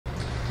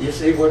You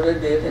see what they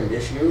did, and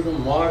misused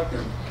them, marked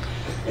them.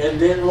 And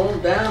then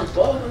on down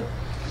forward,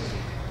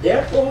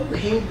 therefore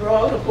he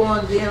brought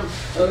upon them,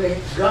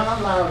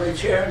 God allowed the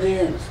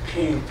Chaldeans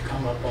king to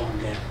come upon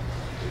them.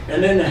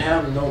 And then they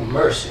have no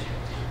mercy.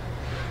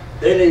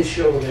 They didn't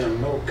show them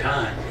no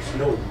kindness,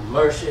 no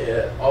mercy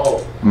at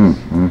all.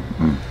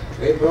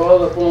 They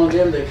brought upon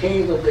them the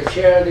kings of the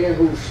Chaldeans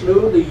who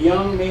slew the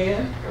young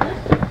men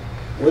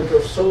with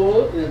the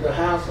sword in the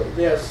house of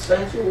their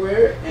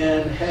sanctuary,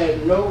 and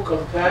had no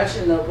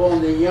compassion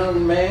upon the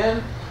young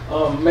man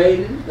or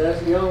maiden,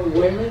 that's young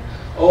women,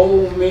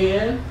 old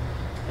men,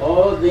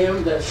 all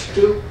them that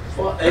stoop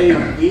for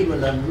age, even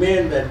the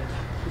men that,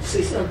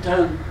 see,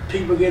 sometimes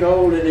people get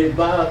old and they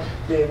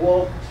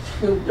walk,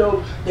 stoop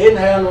over, they didn't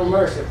have no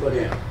mercy for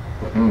them.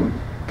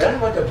 That's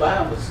what the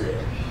Bible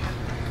says.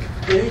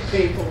 These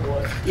people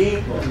were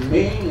evil,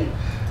 mean,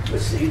 but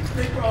see,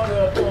 they brought it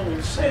up on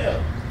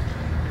themselves.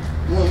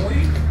 When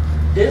we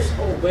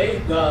disobey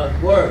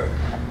God's word,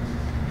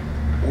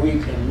 we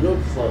can look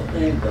for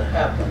things to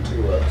happen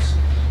to us.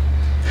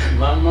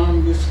 My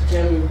mom used to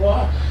tell me,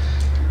 boy,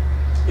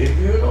 if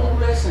you don't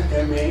listen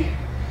to me,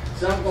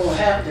 something's going to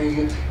happen to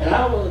you. And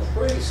I was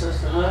afraid,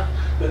 Sister Hunt,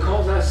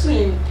 because I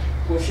seen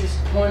when she's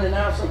pointing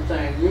out some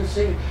things. You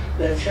see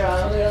that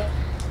child there,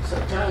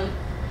 sometimes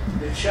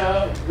the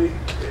child,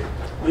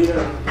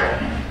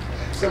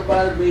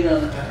 somebody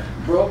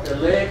broke the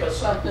leg or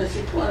something,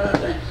 she pointed out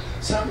things.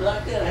 Something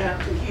like that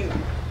happened to you.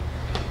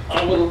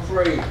 I was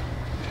afraid.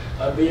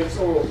 I'd be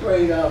so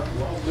afraid I'll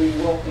be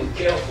walking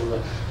carefully.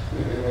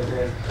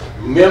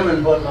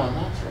 Remembering what my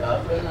mom said,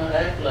 I better not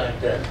act like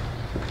that.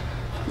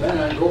 I better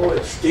not go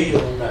and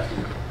steal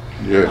nothing.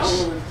 Yes. I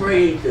was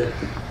afraid the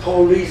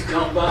police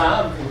come by.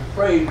 I was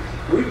afraid.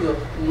 We were,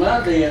 in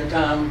my day and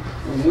time,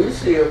 when we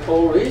see a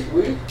police,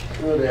 we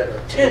stood at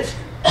attention.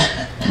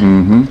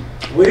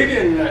 We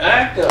didn't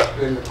act up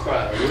in the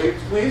crowd.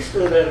 We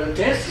stood at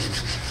attention.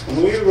 And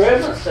we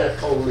reverenced that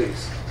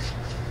police.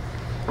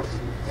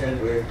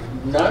 And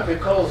not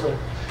because of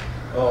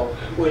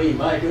what he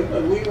might do,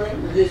 but we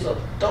reverenced his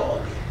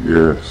authority.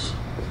 Yes.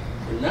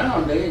 And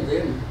nowadays,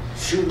 they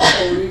shoot the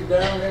police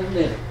down in a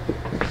minute.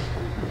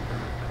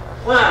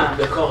 Why?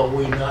 Because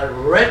we're not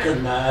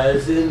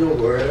recognizing the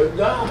word of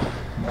God.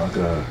 My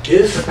God.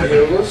 It's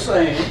still the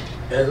same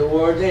as the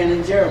word then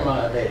in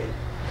Jeremiah day.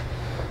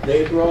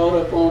 They brought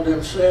upon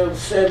themselves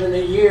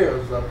 70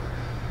 years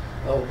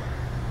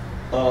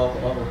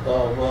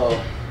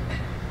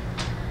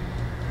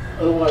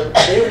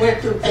they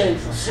went through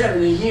things for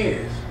 70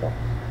 years.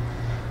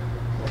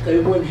 But they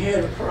wouldn't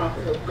hear the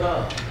prophet of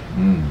God.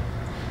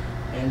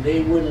 And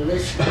they wouldn't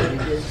listen. They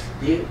just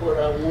did what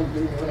I want to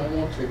do when I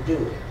want to do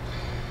it.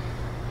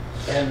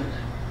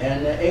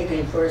 And the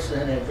 18th verse,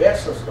 and the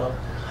vessels of the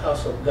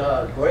house of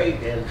God,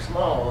 great and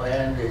small,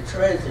 and the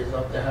treasures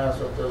of the house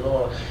of the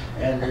Lord,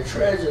 and the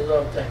treasures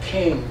of the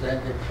kings,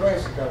 and the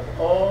princes of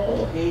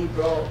all he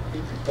brought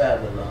into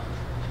Babylon.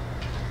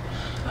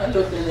 I'm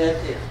looking at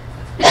the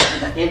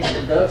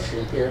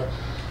introduction here.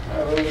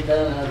 I wrote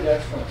down, I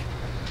got from,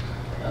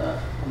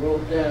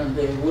 wrote down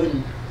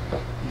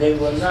they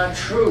were not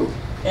true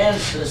and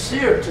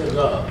sincere to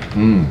God.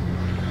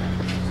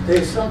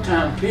 There's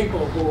sometimes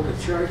people go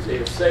to church,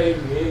 they say,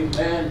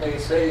 amen, they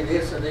say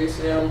this and they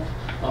say,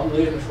 I'm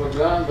living for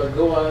God, but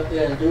go out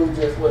there and do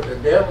just what the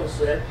devil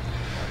said.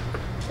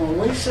 When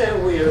we say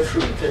we are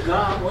true to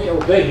God, we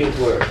obey his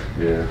word.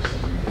 Yes.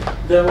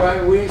 That's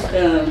why we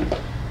stand,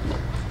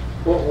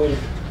 what we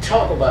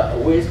talk about,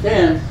 we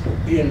stand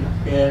in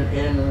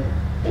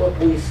what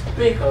we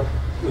speak of,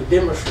 we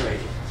demonstrate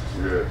it.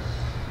 Yes.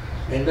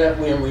 And that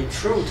when we're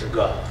true to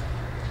God.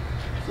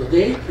 So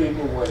these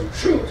people weren't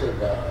true to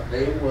God.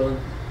 They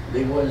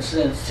weren't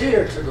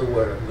sincere to the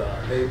word of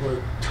God. They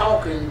were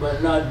talking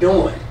but not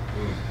doing.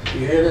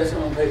 You hear that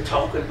song? They're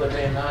talking but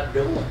they're not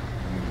doing.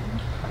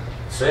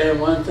 Saying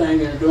one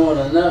thing and doing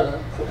another.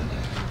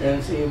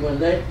 And see, when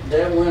that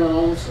went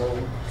on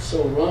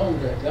so long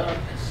that God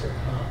said,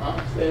 I'm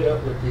fed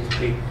up with these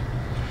people.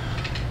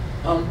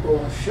 I'm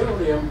going to show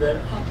them that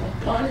I'm going to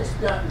punish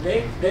them.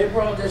 They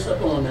brought this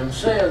upon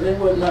themselves. It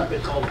was not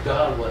because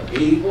God was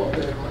evil.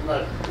 It was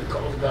not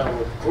because God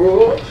was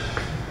cruel.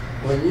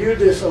 When you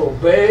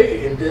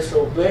disobey and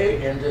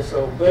disobey and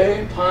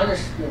disobey,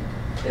 punishment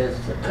is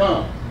to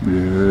come.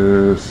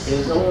 Yes.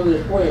 It's on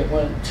this way.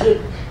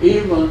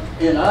 Even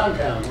in our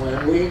time,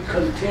 when we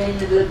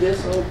continue to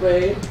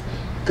disobey,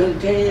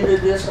 and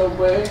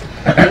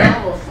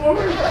I'm a firm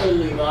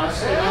believer. I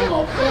said I'm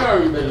a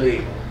firm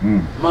believer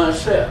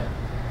myself.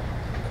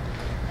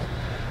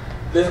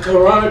 This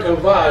Chronicles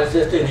virus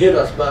just didn't hit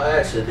us by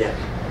accident.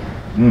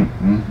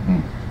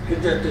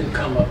 It just didn't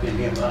come up in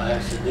here by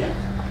accident.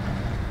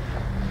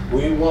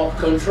 We walked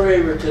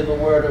contrary to the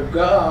word of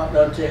God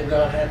until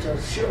God had to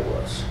show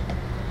us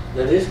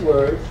that his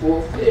word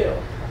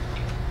fulfilled.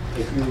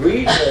 If you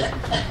read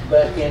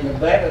that in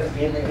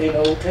the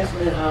Old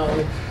Testament, how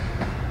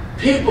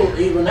people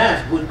even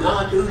asked, would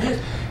God do this?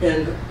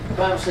 And the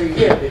Bible says,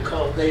 yeah,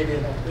 because they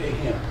didn't obey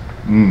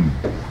him.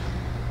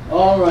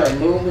 All right,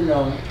 moving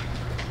on.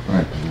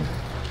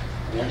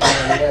 in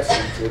our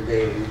lesson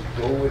today.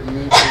 Go with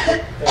me to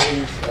the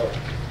page of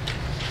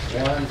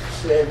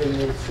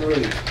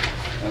 173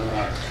 on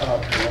our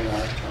top.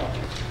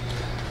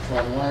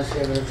 From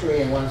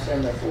 173 and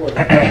 174,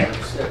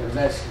 the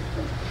message.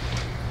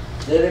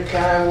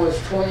 Zedekiah was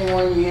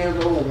 21 years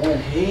old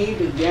when he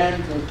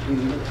began to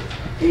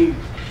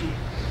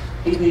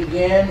he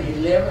began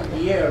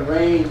 11th year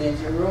reign in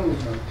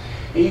Jerusalem.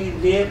 He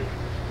did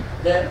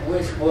that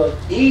which was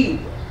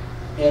evil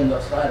in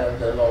the sight of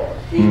the Lord.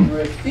 He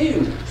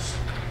refused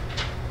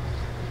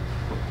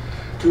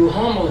to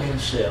humble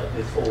himself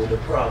before the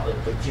prophet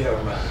of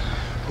Jeremiah,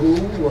 who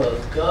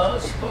was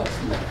God's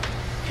spokesman.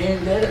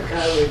 King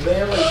Zedekiah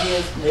rebelled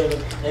against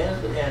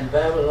Nebuchadnezzar and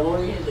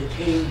Babylonia, the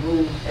king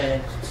who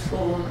had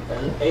sworn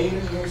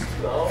aliens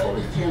to all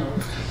the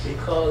generals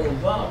because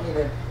involved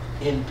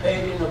in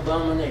pagan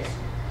abomination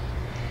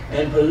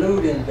and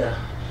polluting the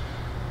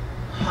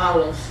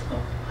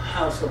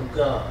house of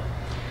God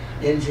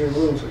in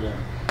Jerusalem.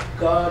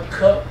 God's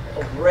cup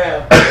of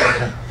wrath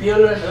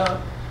filling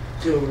up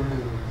to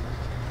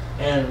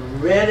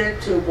and ready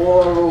to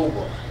boil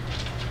over.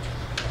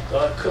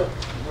 God cup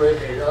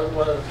ready.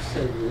 Otherwise,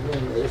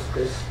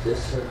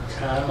 this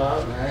time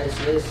out now.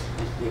 It's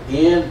the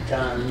end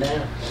time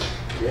now.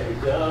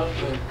 God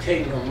will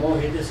take no more.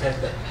 He just has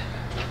to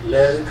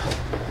let it go.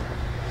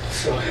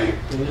 So he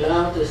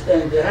allowed this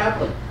thing to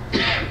happen.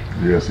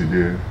 Yes, he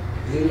did.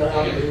 He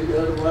allowed me,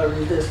 otherwise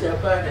he just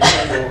step back and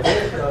say, go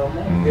ahead, come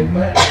on, get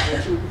back.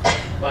 You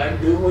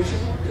might do what you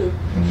want to do.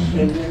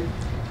 And then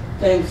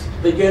things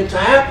begin to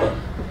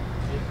happen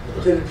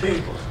to the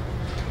people.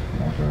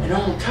 And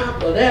on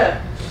top of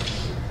that,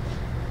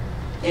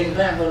 in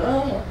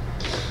Babylon,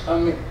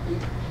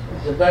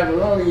 the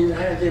Babylonians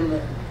had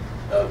them,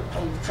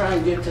 I'm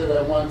trying to get to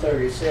the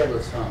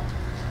 137th song.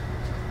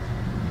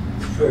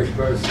 First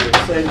verse says,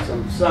 sing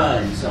some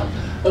signs,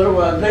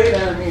 otherwise they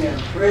down here in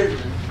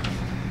prison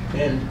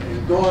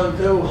and going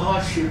through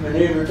hardship and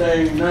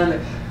everything, and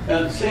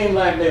it seemed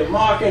like they're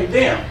mocking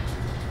them.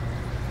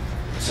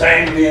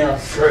 Sang them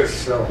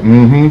first song.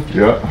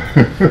 Yeah.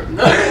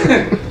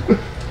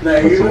 Now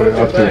you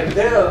look back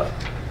there,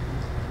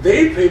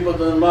 these people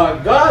done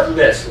mark God's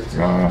message.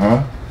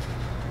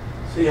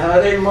 See how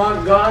they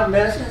marked God's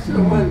message?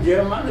 So when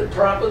Jeremiah the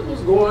prophet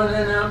was going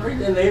in there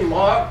preaching, they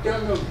marked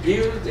them,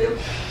 abused them.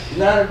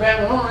 Now the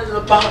Babylonians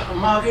are about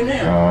mocking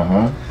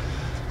them.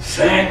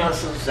 Sang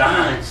us a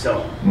Zion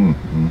song.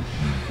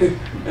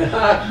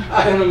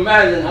 I can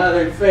imagine how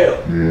they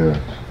felt. Yeah.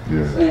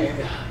 Sing,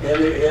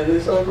 and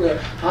it's over.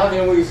 How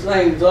can we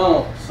sing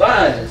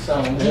Zion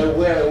song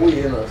where we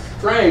in a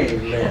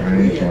strange land?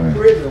 We in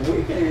prison.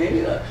 We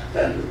can't.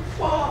 That's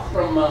far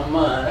from my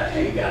mind. I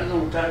ain't got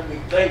no time to be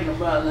thinking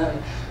about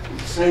nothing.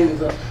 Sing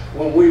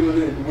when we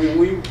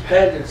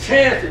had the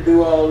chance to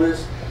do all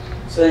this,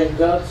 sing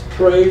God's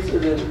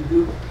praises and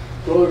do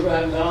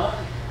glorify God.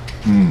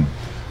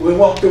 We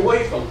walked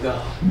away from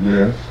God.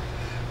 Yes.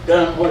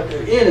 Done what the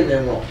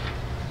enemy wants.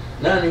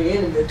 Now the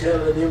enemy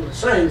telling them to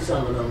sing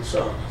some of them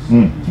songs.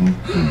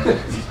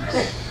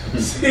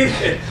 See,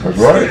 that's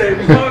right.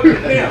 They're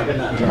mocking them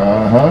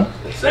now.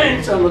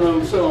 Sing some of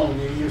them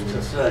songs you used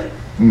to sing.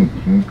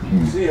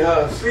 See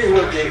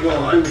what they're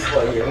going to do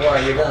for you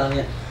while you're down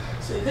there.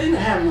 See, they didn't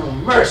have no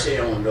mercy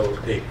on those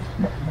people.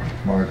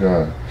 My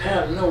God.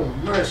 Have no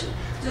mercy.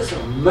 Just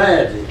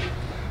imagine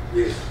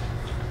this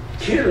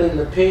killing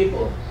the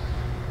people,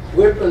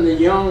 whipping the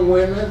young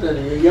women and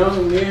the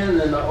young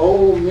men and the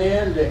old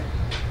men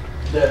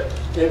that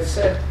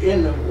said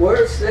in the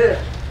word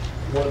said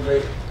was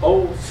they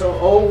old, so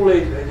old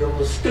they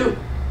were stupid.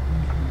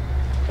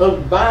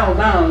 Look, bow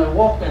down and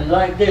walking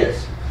like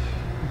this.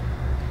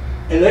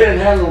 And they didn't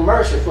have no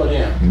mercy for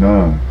them.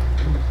 None.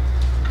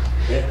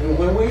 And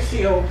when we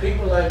see old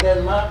people like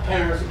that, my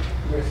parents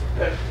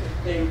respect,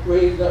 they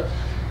raised up,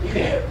 you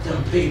can help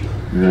them people.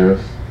 Yes.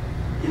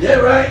 Is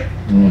that right?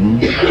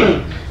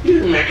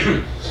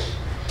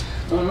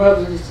 My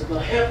mother used to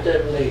help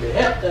that lady,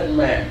 help that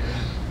man.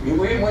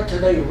 We went to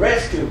their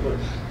rescue, but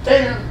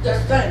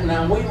that's that.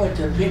 Now we went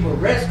to people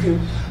rescue,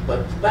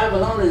 but the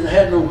Babylonians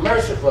had no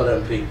mercy for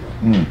them people.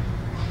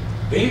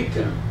 Beat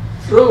them,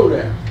 threw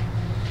them,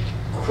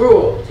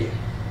 cruelty.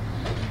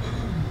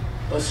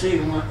 But see,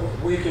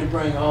 we can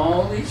bring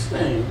all these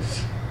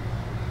things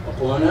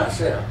upon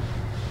ourselves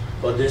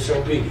for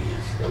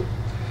disobedience.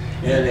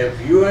 And if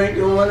you ain't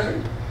doing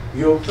it,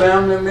 your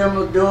family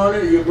member doing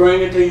it, you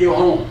bring it to your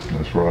home.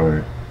 That's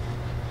right.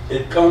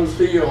 It comes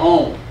to your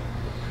home.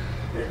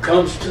 It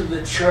comes to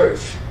the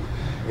church.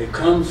 It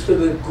comes to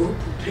the group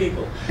of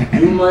people.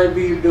 You might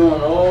be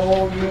doing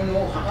all you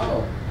know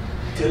how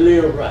to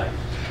live right.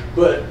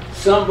 But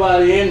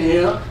somebody in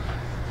here,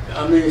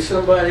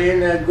 somebody in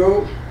that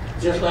group,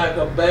 just like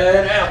a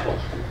bad apple,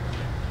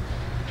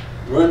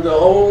 runs the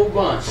whole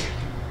bunch.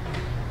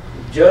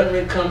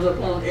 Judgment comes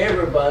upon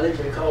everybody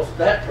because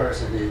that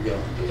person is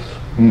doing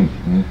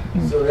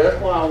it. So that's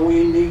why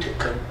we need to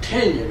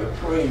continue to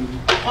pray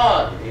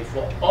hardly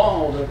for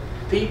all the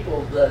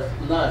people that's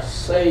not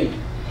saved,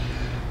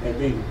 and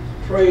be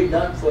prayed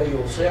not for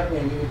yourself,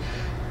 and you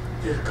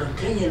just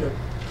continue to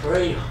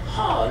pray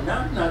hard,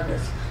 not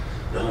just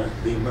Lord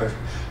be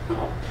merciful.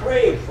 No,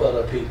 pray for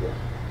the people.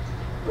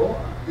 Go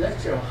on,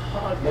 let your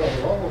heart go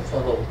over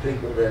for those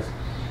people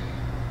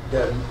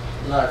that's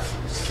not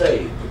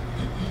saved.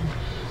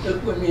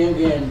 Look with me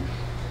again.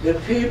 The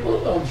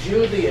people of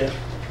Judah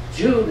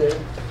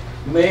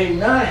may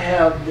not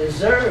have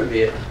deserved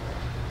it,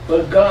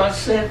 but God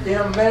sent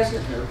them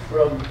messengers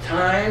from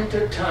time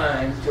to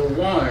time to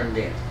warn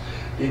them,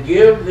 to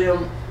give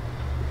them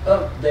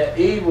up their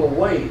evil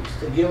ways,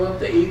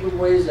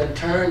 and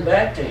turn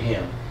back to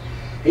Him.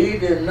 He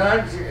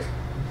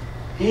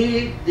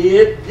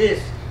did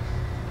this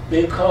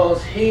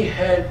because He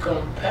had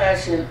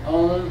compassion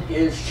on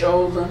His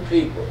chosen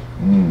people.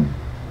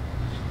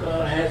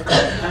 God has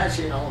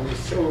compassion on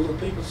His chosen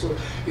people, so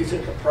He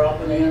took the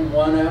prophet in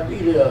one after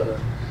the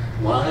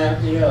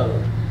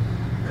other.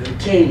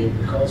 Continue,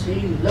 because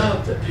He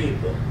loved the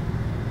people.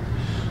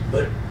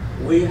 But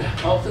we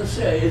often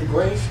say His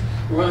grace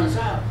runs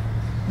out.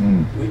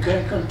 We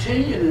can't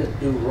continue to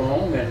do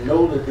wrong and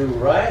know to do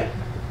right.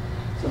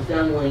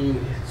 Sometimes when you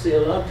see, a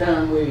lot of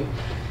times we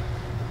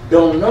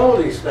don't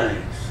know these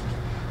things.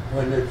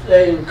 When the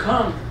thing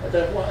comes,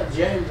 that's why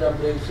James, I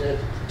believe, said,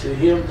 to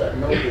him that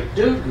know to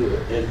do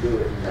good and do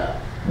it not.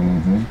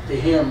 To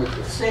him is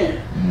a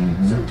sin.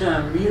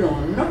 Sometimes you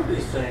don't know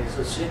these things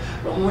are sin,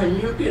 but when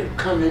you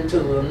come into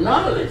the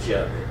knowledge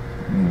of it,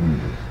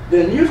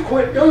 then you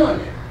quit doing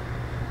it.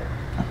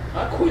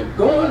 I quit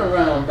going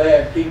around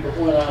bad people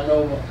when I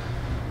know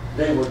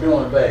they were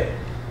doing bad.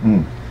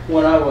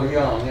 When I was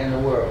young in the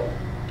world.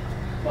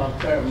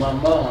 My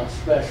mom,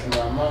 especially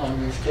my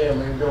mom, used to tell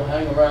me, don't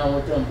hang around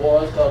with them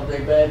boys because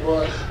they bad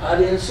boys. I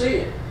didn't see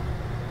it.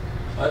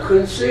 I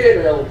couldn't see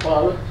it, Elder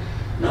Paula.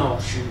 No,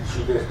 she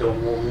just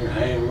don't want me to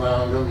hang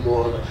around them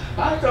boys.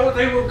 I thought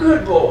they were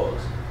good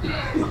boys.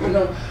 You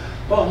know,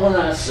 but when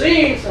I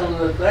seen some of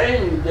the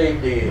things they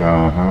did,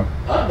 I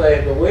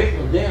backed away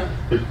from them.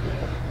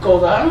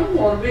 Because I don't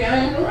want to be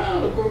hanging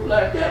around a group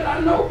like that.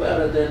 I know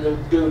better than to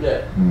do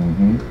that.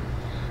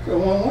 So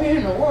when we're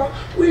in the world,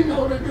 we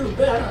know to do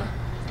better.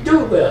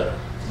 Do better.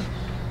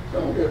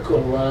 Don't just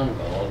come around,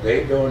 oh,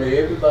 they doing it,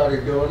 everybody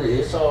doing it,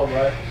 it's all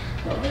right.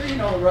 No, it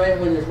ain't all right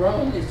when it's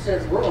wrong, it's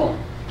just wrong.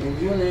 And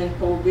you ain't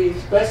supposed to be,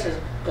 especially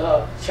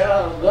God,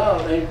 child of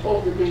God, ain't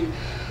supposed to be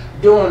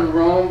doing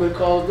wrong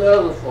because the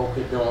other folk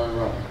are doing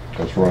wrong.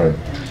 That's right.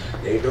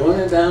 They doing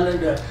it down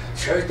in the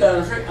church down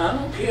the street. I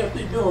don't care if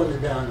they're doing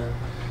it down the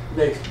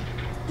next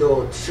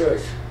door to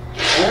church.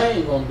 I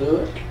ain't gonna do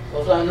it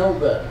because I know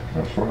better.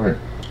 That's right.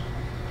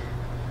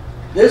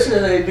 This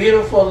is a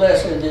beautiful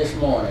lesson this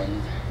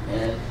morning,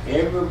 and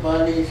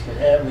everybody should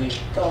have a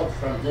thought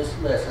from this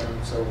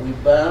lesson. So we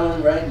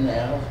bound right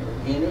now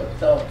for any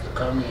thought to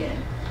come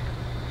in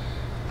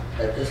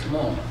at this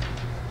moment.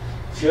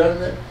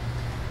 Judgment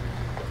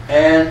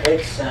and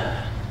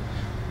exile.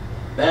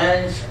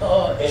 Banished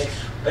or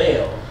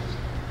expelled.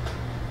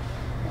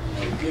 I'm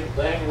going to get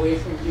back away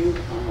from you.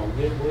 I'm going to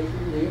get away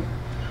from you.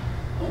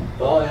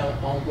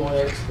 I'm going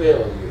to expel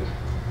you.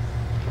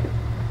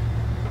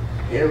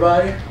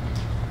 Anybody?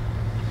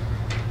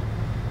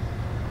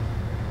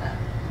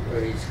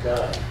 Praise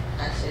God.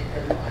 I said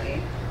good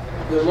morning.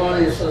 Good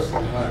morning, Sister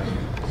Honey.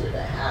 To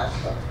the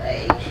house of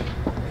faith.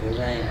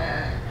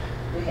 Amen.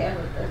 We have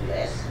a good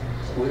lesson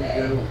We today.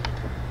 do.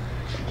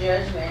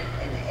 Judgment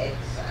and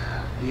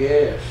exile.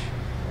 Yes.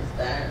 It's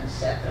done in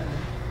 2nd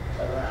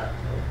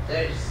Chronicles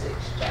 36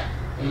 chapter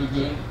 15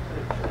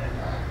 through 29.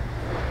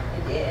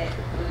 And then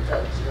we go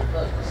to the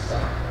book of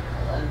Psalm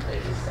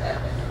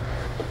 137.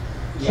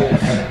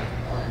 Yes.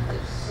 1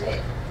 through 6.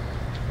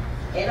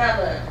 In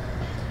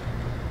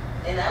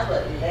our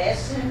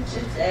lesson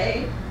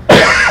today,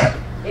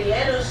 it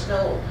let us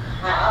know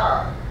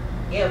how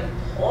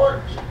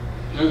important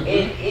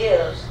it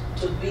is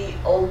to be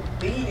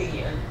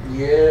obedient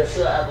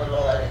to our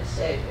Lord and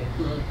Savior,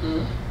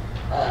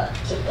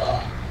 to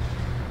God.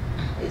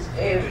 It's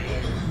very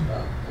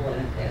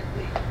important that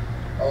we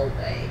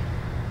obey.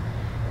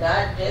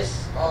 Not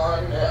just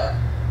on,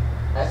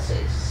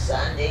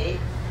 Sunday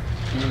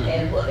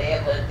and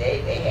whatever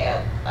day they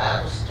have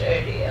Bible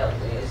study or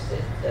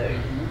Wednesday 30.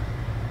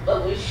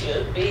 But we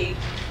should be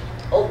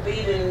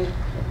obedient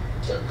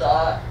to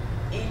God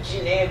each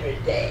and every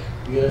day.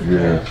 Yes,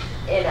 yes.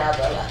 In our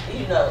life,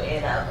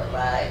 in our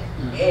life,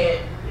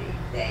 every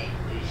day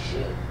we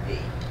should be.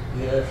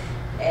 Yes.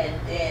 And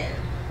then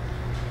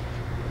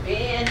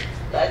being,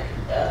 like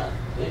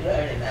we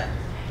learned about,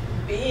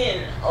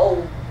 being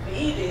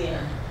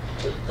obedient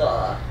to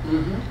God.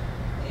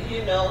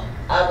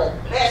 Our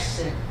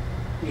blessing.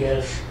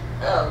 Yes.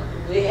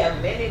 We have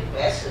many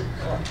blessings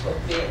come from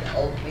being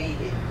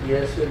obedient.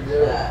 Yes, it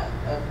does.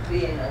 Of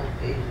being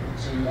obedient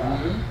to God.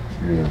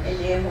 Yeah. And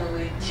then when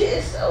we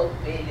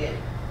disobedient,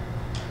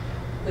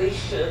 we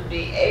should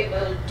be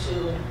able to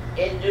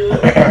endure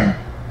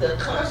the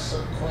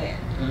consequence.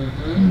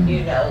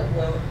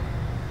 When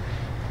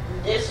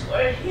this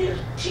word here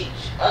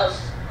teach us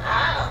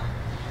how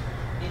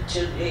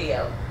to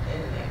live,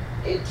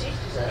 and it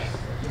teaches us.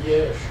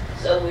 Yes.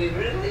 So we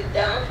really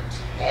don't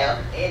have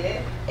any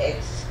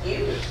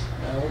excuse.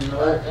 Oh,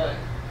 no.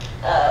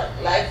 But,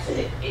 like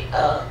the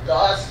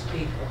God's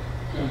people,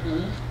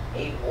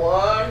 he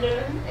warned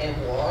them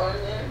and warned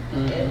them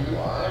and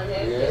warned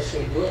them. Yes,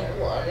 he did.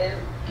 Warned them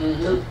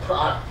through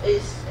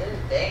prophets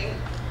and things.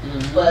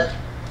 But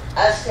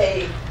I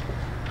say,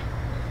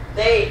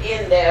 they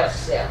in their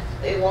self,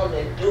 they want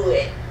to do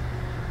it,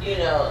 you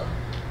know,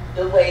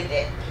 the way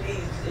that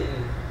pleases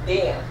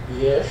them.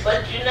 Yes.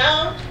 But you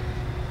know,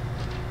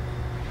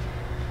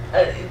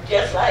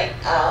 just like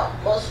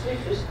most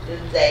people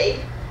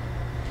today,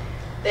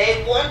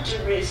 they want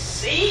to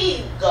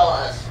receive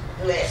God's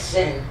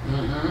blessing.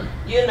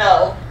 You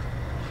know,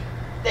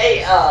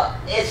 they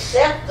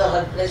accept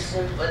God's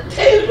blessing, but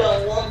they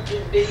don't want to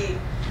be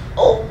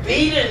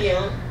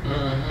obedient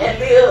and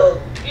live,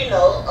 you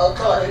know,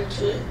 according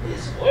to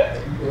His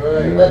word.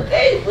 Right. But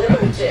they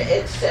willing to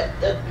accept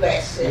the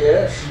blessing.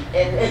 Yes.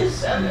 And then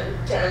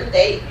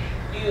sometimes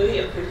you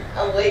hear people,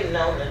 I'm waiting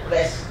on the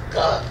blessing,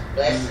 God's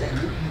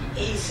blessing.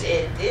 He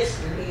said this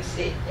and he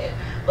said that.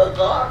 But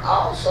God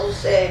also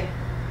said,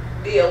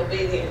 be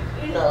obedient,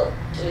 you know,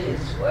 to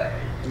His word.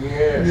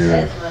 Yes.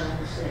 That's what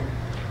I'm saying.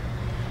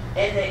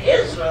 And the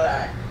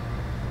Israelites,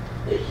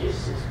 which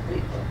is His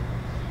people,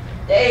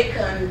 they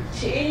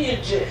continue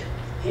to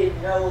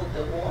ignore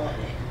the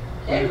warning.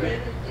 They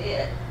really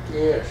did.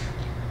 Yes.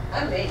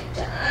 I mean,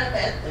 time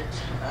after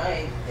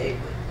time, they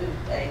would do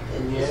things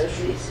that was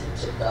pleasing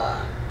to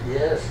God.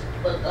 Yes.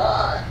 But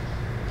God,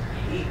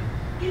 He,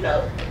 you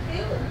know, He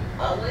would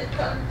always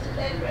come to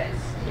their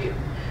rescue.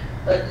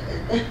 But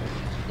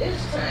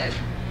this time,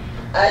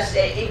 I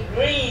say it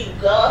grieved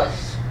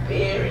God's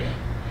spirit.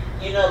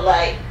 You know,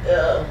 like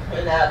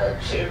when our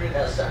children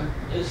or something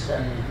do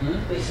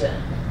something, we say,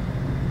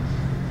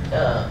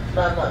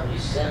 my mom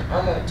used to say,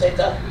 I'm going to take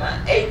off my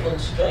apron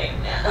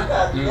string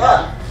now.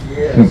 No.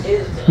 Yes.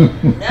 It's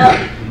no.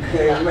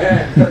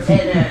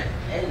 Amen.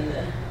 And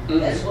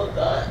that's what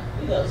God,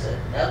 you know, said,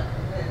 no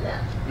and no.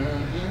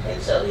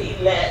 And so He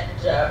let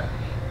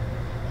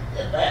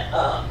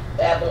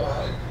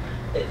Babylon,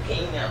 the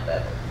king of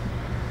Babylon,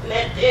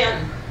 let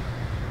them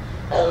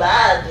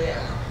allow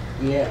them,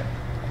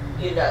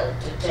 you know,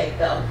 to take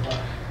over.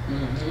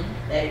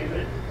 They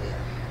really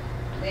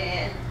will.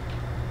 Man,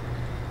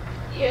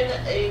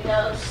 you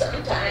know,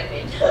 sometimes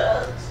it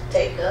does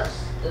take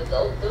us to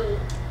go through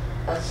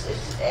a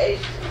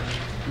situation,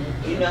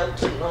 you know,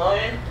 to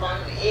learn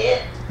from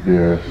it.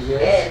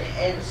 Yes.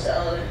 And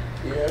so,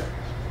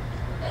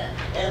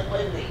 and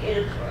when the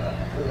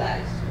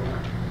Israelites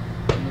were,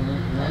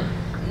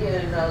 you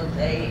know,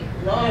 they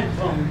learned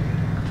from,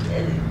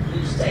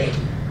 you say,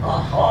 a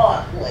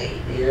hard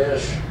way.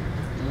 Yes.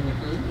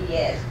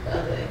 Yes,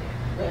 they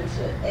went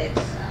to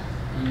exile.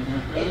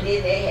 And then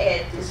they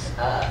had this,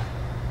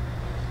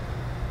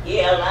 he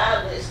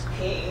allowed this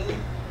king,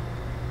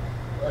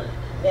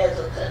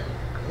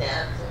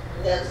 Nebuchadnezzar,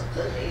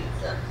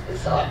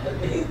 it's hard for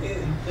me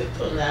to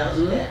pronounce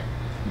that.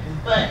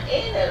 But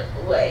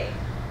anyway,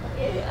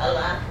 he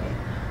allowed him.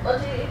 What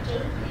did he do?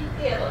 He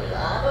get a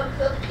lot of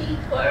the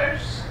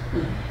peoples.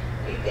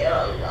 He get a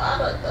lot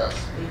of those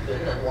people.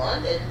 And the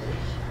one that,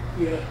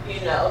 you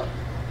know,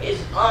 his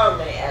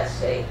army, I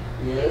say.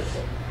 Yes.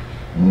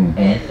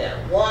 And the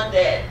one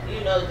that,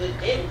 you know, that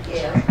didn't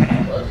care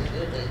was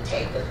to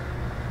take us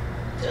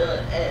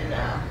to and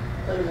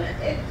put them in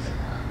exile.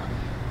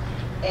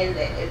 And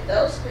if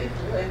those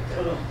people went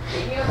through,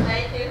 can you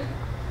imagine,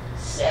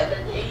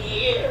 70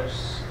 years?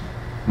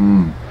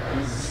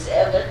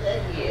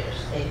 70 years.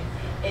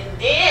 And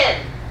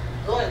then,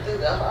 going through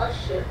the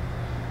hardship,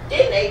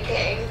 then they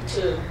came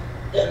to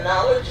the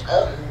knowledge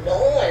of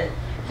knowing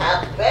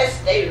how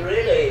blessed they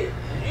really,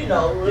 you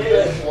know,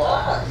 really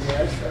was.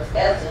 Yes.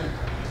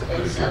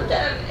 And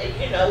sometimes,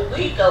 you know,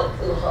 we go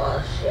through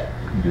hardship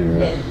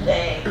and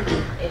things,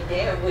 and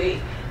then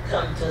we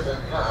come to the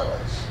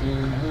knowledge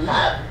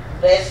how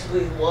blessed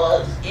we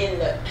was in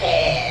the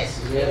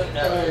past, you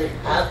know,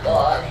 how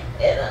God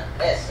had a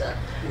blessing,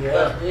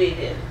 but we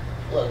didn't,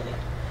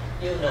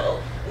 you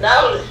know,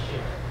 knowledge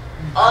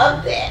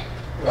of that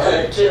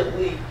until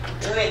we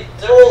went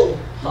through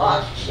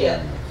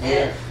hardship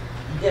and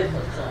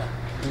difficult.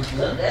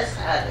 So that's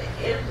how the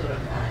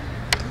Israelites,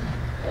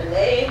 when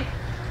they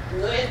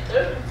went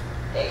through,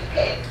 they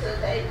came to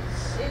their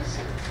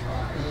senses.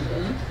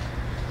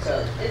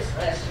 So this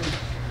lesson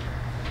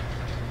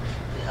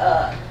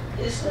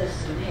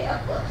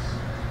help us.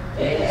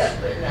 They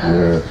helping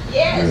us.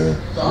 Yes,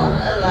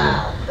 God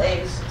allow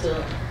things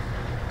to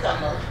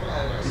come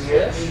upon us.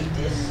 Yes. Be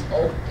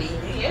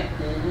disobedient.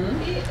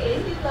 He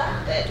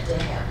allowed that to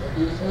happen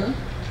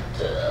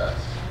to us.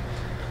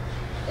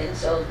 And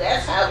so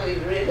that's how we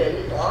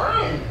really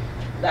learn,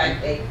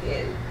 like they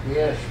did.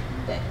 Yes.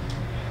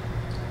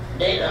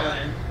 They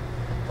learned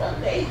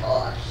from their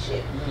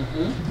hardship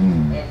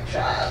and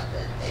trials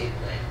that they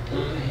went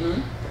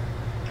through.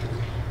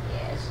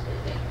 Yes,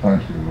 they did.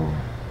 Thank you, Lord.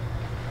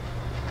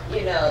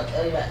 You know,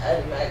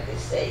 like they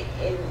say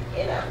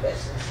in our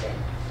lesson,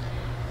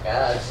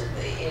 to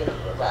the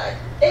Israelites,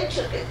 they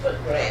took it for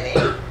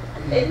granted.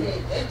 They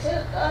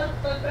took God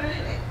for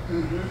granted.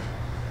 Mm-hmm.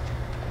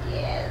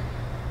 Yeah,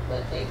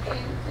 but they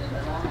came to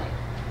the light.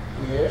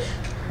 Yes.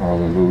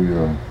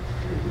 Hallelujah.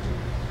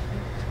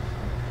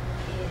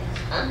 Yes.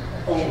 I'm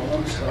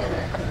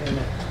sorry.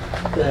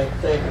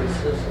 Thank you,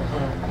 Sister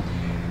Hunt.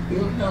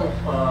 You know,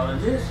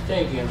 just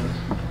thinking,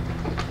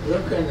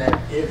 looking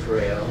at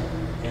Israel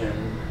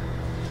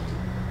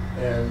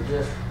and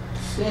just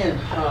seeing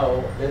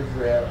how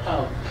Israel,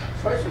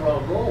 first of all,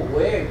 go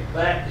way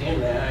back in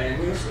there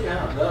and you see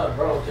how God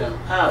brought them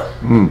out.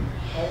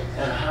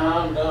 And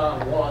how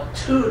God walked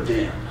to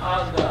them,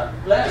 how God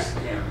blessed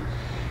them.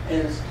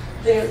 And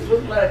they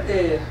look like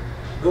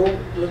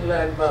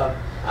about,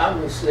 I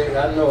would say,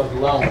 I know it's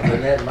longer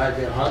than that, might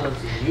be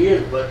hundreds of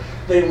years, but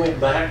they went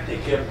back, they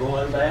kept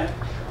going back.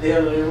 They a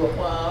little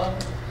while,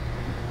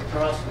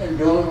 prospering,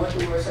 doing what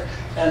the word said,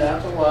 and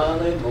after a while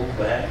they go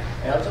back.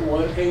 After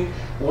one, I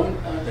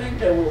think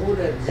there was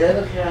that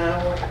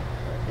Zedekiah,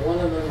 one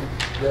of them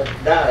that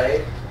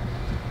died,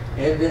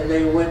 and then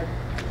they went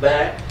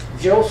back,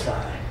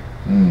 Josiah.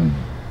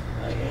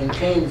 In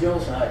King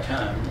Josiah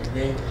time,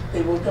 they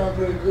were done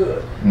pretty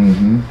good.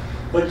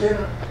 But then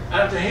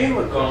after he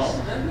was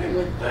gone, then they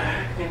went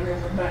back and they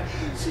went back.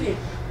 See,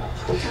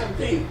 sometimes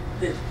they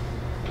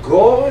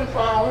go and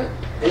forward,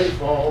 then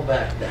fall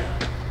back down.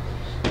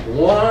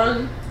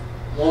 One,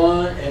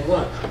 and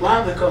one.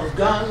 Why? Because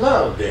God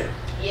loved them.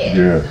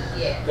 Yes.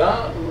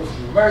 God was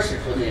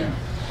merciful to them.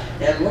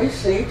 And we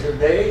see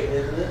today,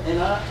 in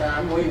our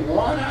time, we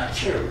want our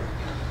children,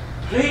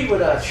 plead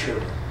with our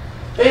children,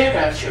 beg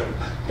our children,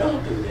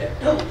 don't do that,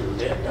 don't do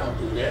that, don't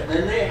do that. And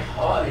then they're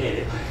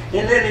hard-headed.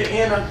 And then they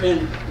end up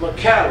in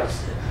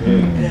McAllister.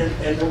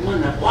 And the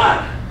one that,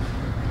 why?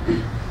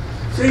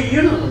 See,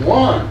 you didn't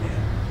warn them.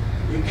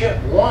 You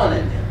kept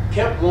warning them,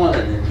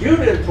 You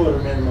didn't put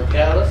them in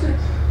McAllister,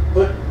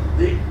 but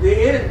they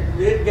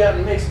got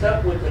mixed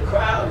up with the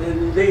crowd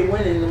and they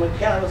went into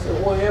McAllister,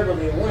 wherever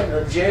they went,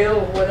 or jail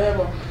or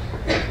whatever,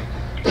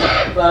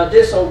 by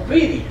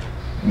disobedience.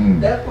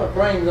 That's what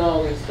brings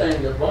all these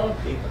things upon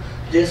people.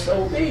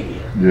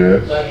 Disobedience.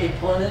 Yes. Like he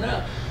pointed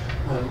out.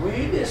 When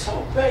we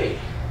disobey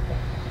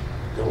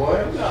the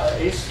word of God,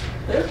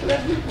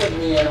 let me put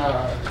me in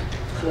our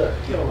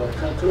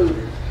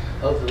concluding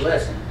of the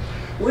lesson.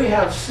 We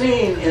have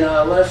seen in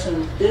our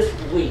lesson this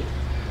week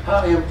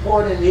how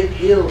important it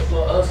is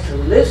for us to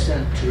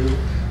listen to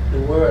the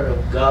word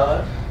of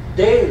God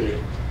daily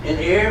in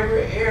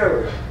every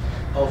area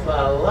of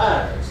our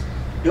lives.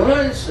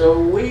 Doing so,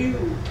 we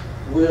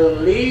will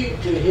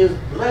lead to his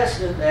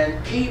blessing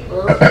and keep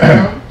us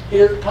from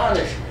his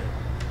punishment.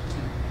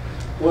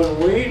 When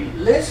we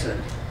listen,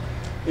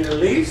 it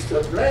leads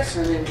to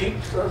blessing and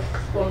keeps us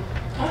from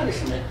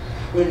punishment.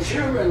 When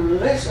children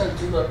listen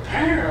to the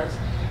parents,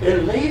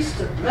 it leads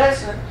to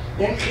blessing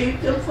and keep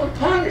them from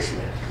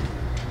punishment.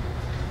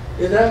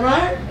 Is that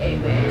right?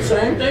 Amen.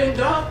 Same thing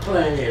God's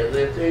plan is.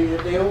 If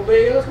they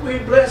obey us, we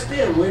bless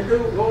them. We do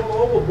go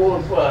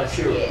overboard for our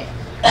children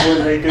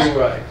when they do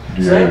right.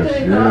 Yes, Same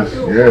thing God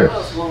do for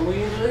us when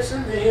we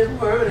listen to his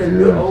word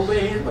and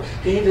obey his word.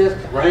 He just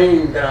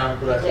rains down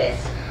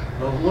blessings.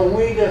 But when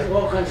we just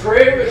walk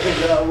contrary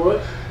to God's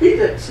word, he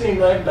just seems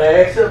like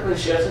backs up and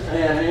shuts his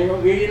hand. Ain't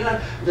gonna give you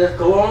nothing. Just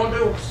go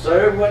on,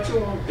 serve what you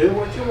want, do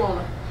what you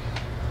want.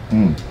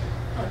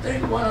 I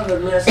think one of the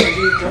lessons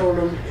he told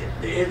them,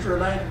 the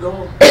Israelites,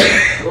 go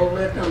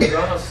let them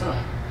draw some.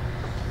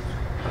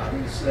 How do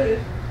you say it?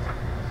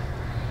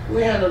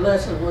 We had a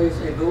lesson where he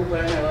said, go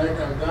back and let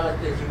them God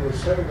that you were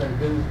serving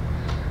do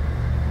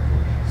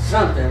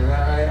something.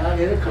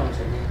 It'll come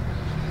to me.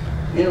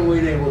 Anyway,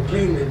 they were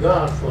pleading to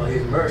God for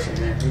his mercy,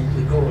 and he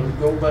could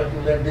go back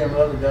and let them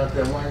other gods,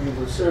 that one you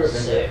were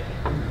serving,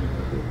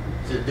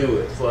 to do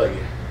it for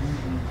you.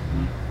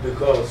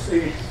 Because,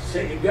 see,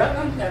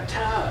 God got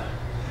tired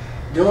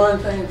doing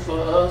things for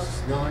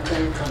us, doing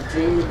things,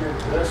 continue to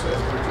bless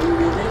us,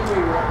 continue, and then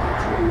we walk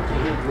true to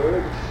his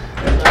word.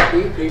 And like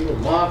these people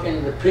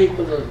mocking the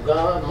people of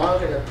God,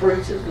 mocking the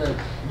preachers and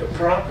the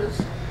prophets,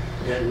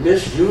 and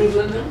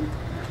misusing them,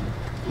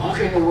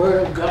 mocking the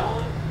word of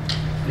God,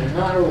 and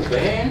not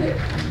obeying it,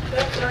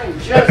 that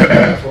brings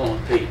judgment upon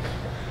people.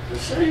 The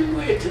same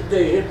way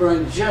today, it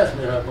brings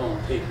judgment upon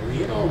people.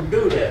 You don't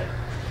do that.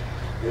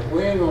 If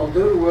we ain't going to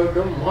do the word,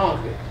 don't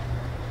mock it.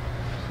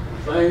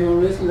 If I ain't going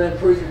to listen to that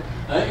preacher,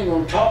 I ain't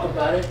going to talk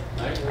about it.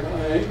 I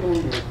ain't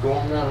going to go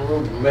around the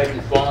room and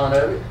making fun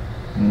of it.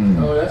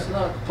 No, that's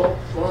not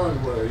fun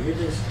word. You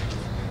just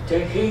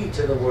take heed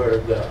to the word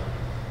of God.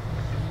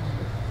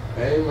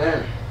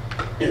 Amen.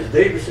 As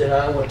David said,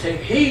 I will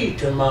take heed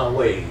to my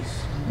ways.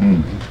 I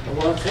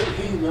want to take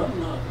heed. I'm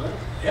not.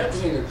 Help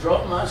me to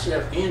drop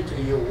myself into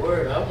your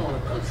word. I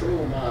want to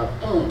control my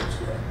own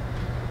self.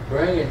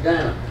 Bring it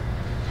down.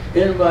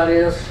 Anybody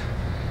else?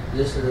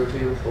 This is a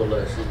beautiful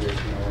lesson this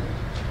morning.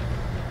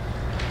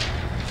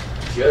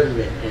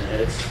 Judgment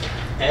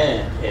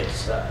and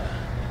exile.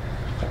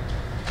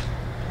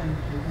 Thank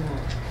you,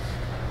 Lord.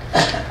 I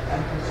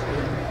just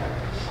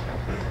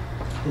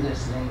been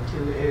listening to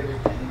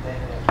everything that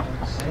has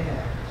been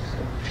said. So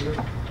true.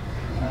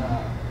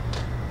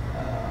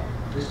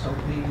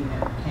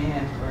 disobedient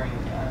can bring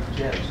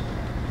judgment.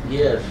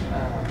 Yes.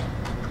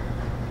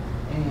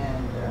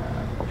 And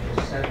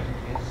it's subject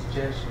is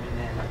judgment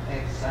and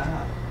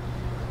exile.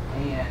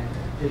 And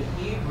the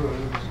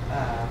Hebrews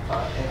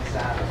for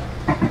exile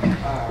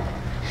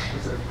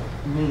is a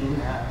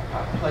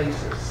place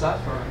of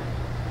suffering,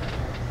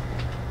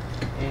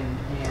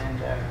 and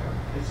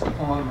it's a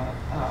form of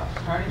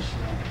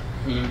punishment.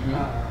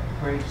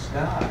 Praise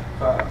God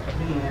for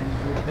being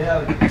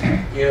rebellious.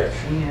 Yes.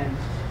 And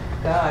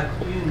God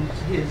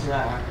used his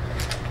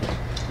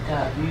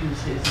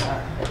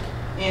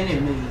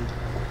enemy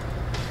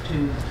to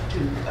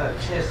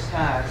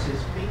chastise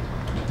his people.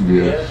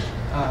 Yes.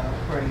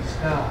 Praise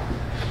God.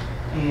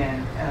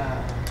 And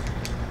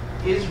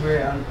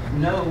Israel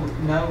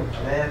knows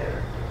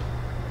better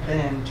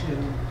than to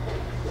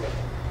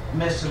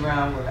mess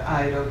around with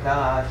idol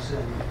gods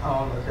and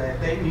all of that.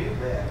 They knew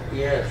better.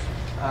 Yes.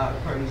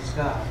 Praise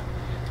God.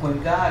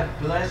 When God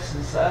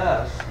blesses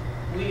us,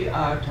 we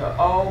are to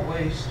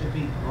always to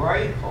be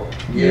grateful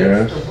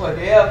Yes. to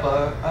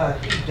whatever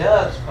he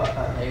does for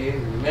us.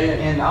 Amen.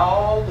 And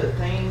all the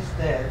things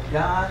that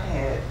God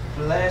had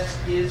blessed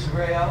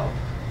Israel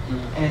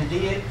and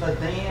did for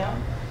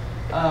them,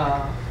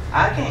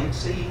 I can't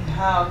see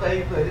how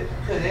they could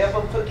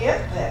ever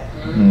forget that.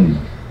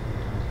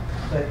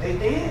 But they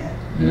did.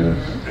 Yes.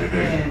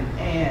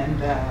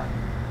 And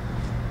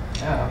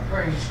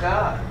praise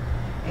God.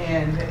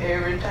 And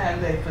every time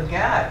they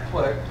forgot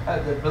what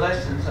the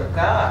blessings of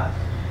God,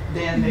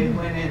 then they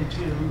went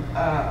into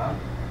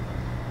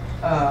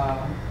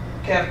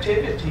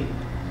captivity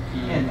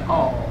and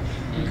all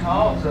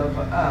because of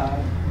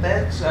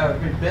that's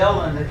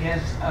rebelling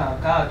against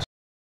God's.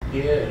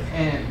 Yes.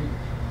 And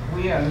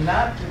we are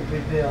not to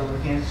rebel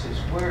against his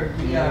word.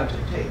 We are to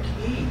take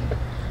heed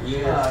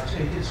Yes. to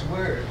his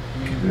word.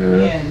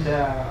 Yes. And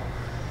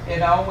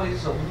it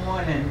always a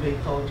warning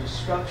before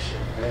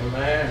destruction.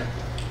 Amen.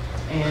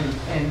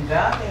 And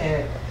God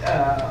had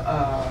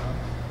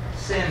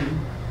sent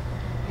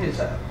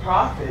his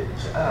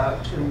prophets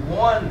to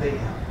warn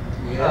them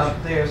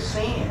of their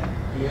sin.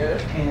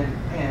 Yes.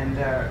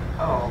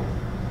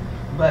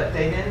 But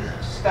they didn't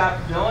stop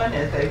doing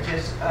it. They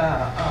just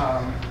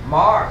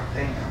marked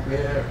them.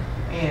 Yeah.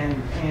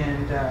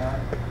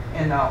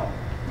 And all.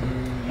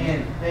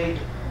 And they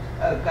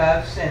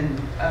God sent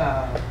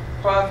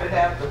prophet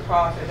after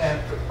prophet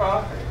after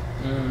prophet.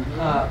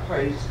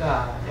 Praise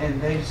God.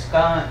 And they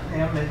scorned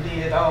him and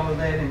did all of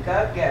that, and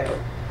God got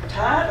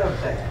tired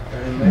of that.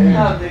 Amen.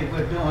 How they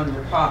were doing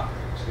the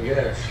prophets.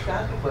 Yes.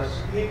 God was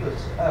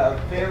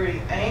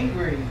very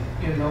angry,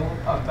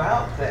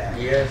 about that.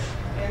 Yes.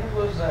 And it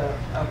was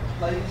a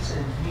place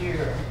in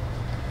here.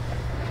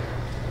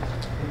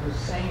 It was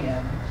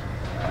saying,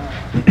 I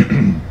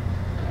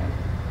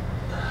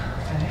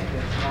had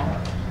it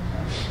marked.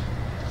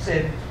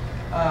 Said,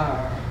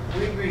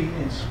 we read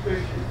in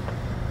Scripture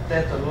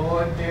that the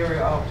Lord very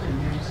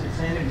often uses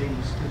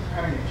enemies to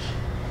punish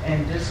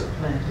and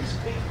discipline his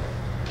people.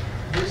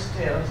 This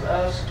tells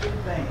us two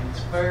things.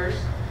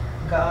 First,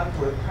 God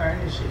will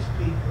punish his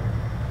people.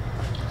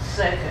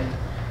 Second,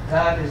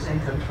 God is in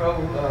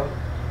control of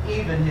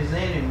even his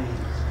enemies.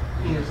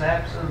 He is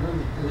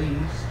absolutely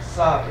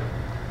sovereign.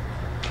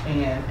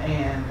 And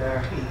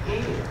he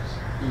is.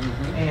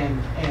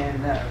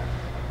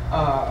 A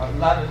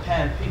lot of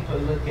times people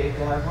look at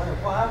God,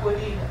 why would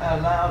he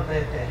allow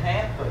that to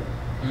happen?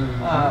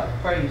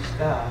 Praise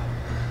God.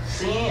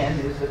 Sin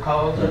is the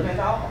cause of it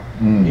all.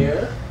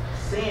 Yeah.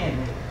 Sin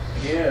is.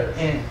 Yes.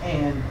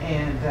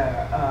 And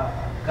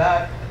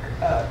God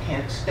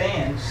can't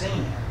stand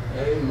sin.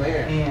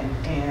 Amen.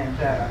 And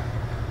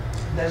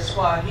that's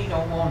why he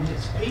don't want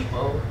his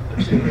people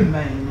to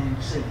remain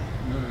in sin.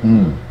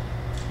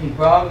 He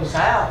brought us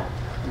out.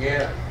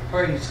 Yeah.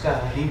 Praise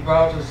God. He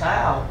brought us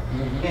out,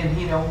 and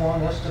he don't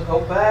want us to go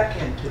back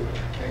into it.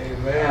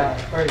 Amen.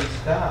 Praise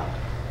God.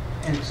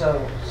 And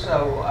so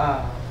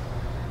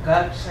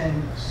God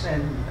send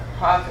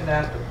prophet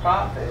after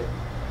prophet,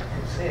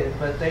 it said,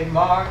 but they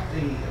marked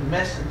the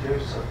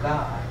messengers of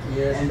God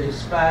and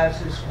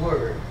despised his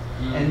word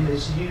and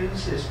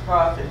misused his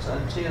prophets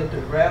until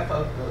the wrath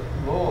of the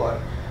Lord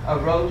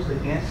arose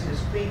against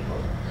his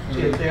people,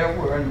 till there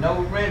were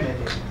no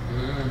remedy.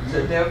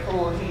 So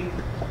therefore he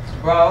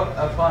brought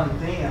upon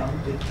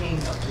them the king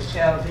of the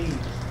Chaldees,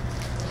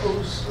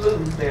 who slew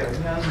their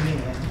young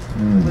men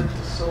with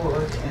the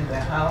sword in the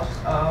house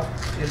of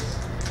his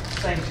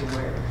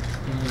sanctuary,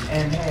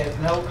 and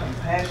had no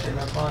compassion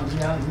upon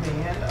young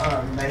men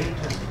or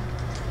maiden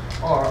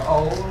or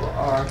old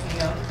or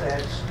him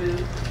that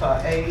stood for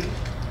age.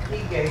 He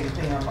gave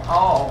them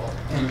all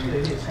into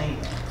his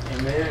hand.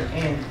 Amen.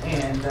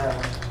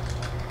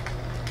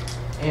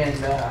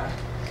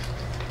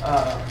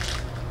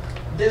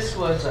 This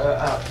was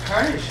a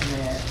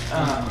punishment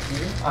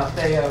of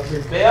their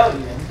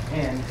rebellion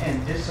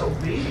and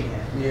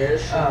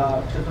disobedience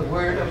to the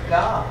word of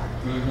God.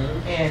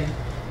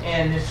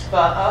 And it's for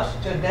us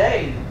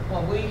today,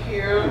 when we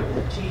hear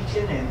the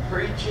teaching and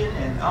preaching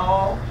and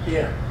all,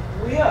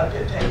 we are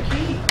to take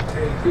heed.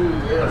 Take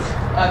heed, yes.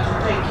 To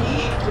take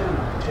heed to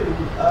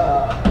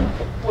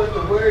what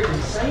the word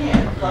is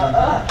saying for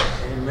us.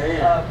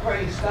 Amen.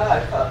 Praise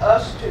God, for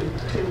us to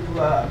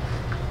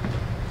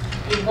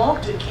He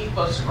wants to keep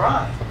us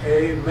right.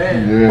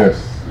 Amen.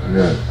 Yes,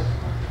 yes.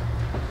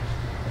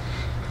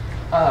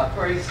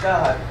 Praise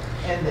God.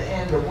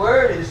 And the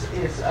word is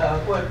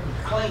what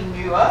clean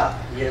you up.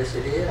 Yes,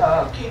 it is.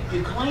 Keep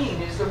you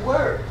clean is the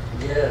word.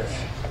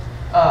 Yes.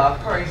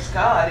 Praise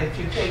God, if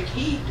you take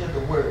heed to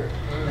the word.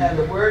 Now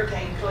the word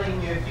can't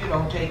clean you if you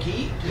don't take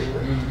heed to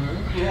it.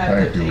 You have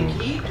Thank to you, take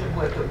Lord. heed to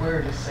what the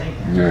word is saying.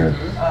 Yes.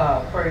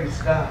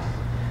 Praise God.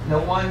 No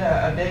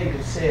wonder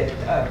David said,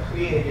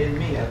 create in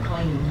me a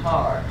clean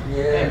heart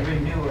and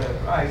renew a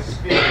right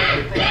spirit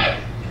within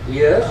me.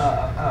 Yes.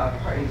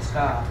 Praise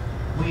God.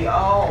 We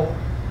all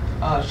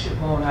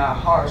should want our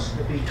hearts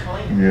to be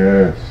clean.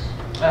 Yes.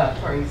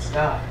 Praise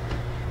God.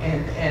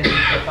 And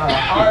if our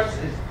hearts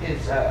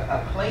is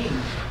clean,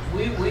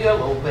 we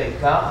will obey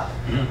God.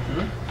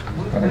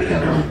 We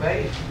will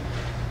obey Him.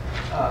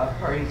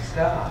 Praise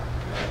God.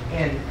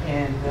 And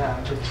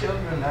the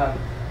children of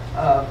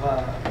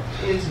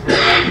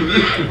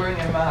Israel bring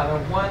them out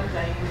of one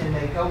thing and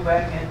they go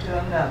back into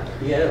another.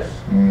 Yes.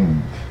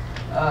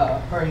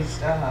 Praise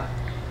God.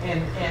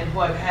 And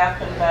what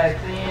happened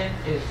back then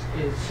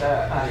is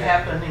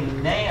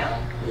happening now.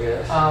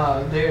 Yes.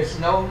 There's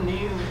no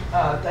new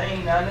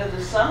thing under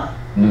the sun.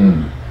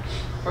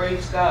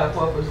 Praise God.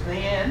 What was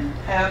then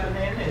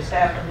happening is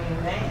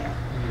happening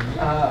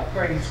now.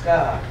 Praise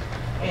God.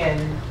 And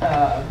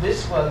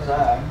this was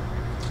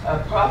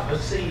a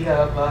prophecy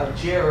of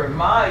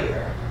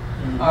Jeremiah,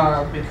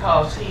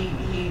 because he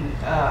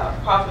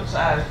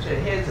prophesied to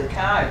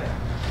Hezekiah.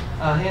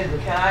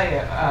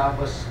 Hezekiah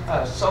was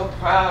so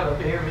proud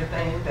of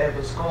everything that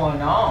was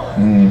going on,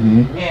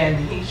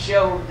 and he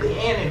showed the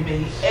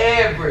enemy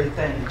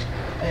everything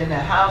in the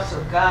house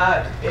of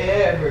God,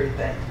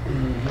 everything.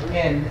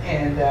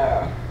 And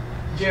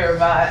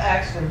Jeremiah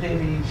asked him,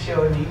 did he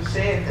show? And he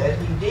said that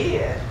he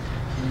did.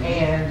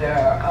 And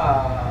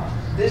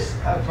this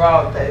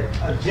brought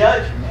that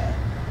judgment.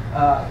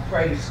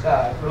 Praise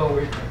God,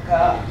 glory to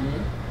God.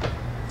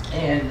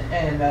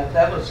 And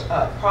that was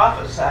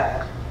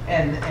prophesied.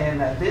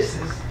 And this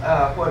is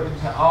what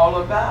it's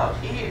all about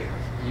here.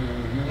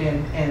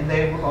 And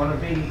they were going to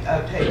be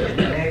taken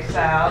in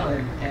exile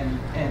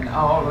and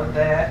all of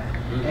that.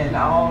 And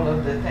all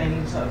of the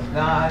things of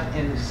God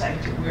in the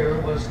sanctuary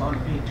was going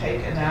to be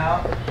taken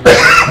out. The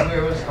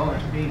sanctuary was going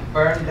to be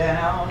burned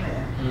down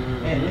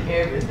and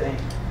everything.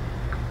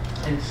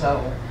 And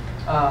so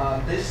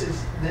this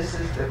is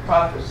the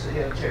prophecy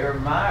of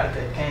Jeremiah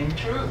that came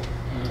true.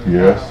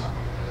 Yes.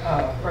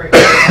 Praise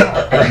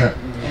God.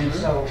 And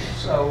so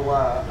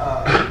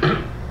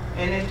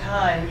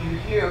anytime you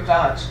hear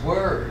God's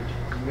word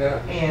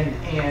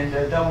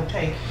and don't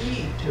take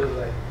heed to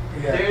it,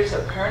 there's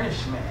a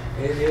punishment.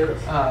 It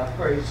is.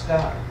 Praise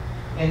God.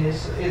 And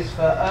it's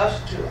for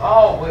us to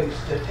always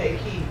to take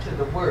heed to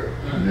the word.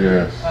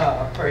 Yes.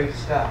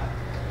 Praise God.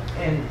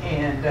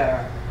 And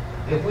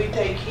if we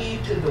take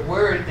heed to the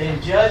word,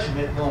 then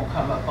judgment won't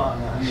come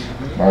upon us.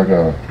 My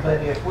God.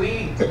 But if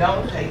we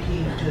don't take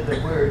heed to the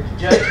word,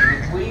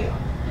 judgment will.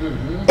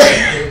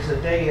 There's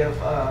a day of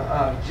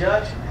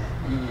judgment.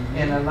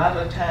 And a lot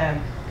of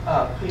time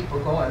people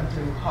going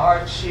through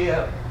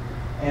hardship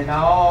and a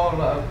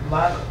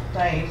lot of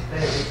things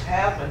that is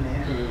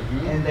happening,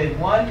 and they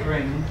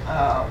wondering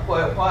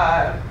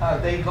why are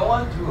they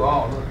going through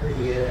all of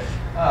this.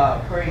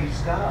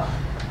 Praise God.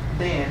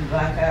 Then,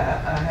 like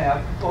I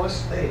have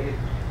posted,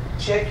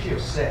 check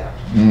yourself,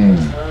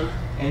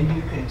 and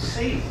you can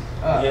see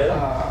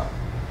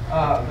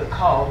the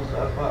cause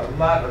of a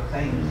lot of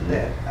things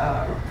that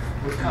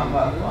would come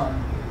up on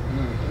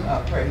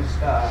you. Praise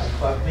God,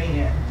 for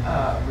being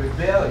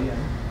rebellion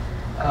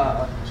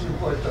to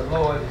what the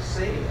Lord has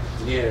said.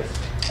 Yes.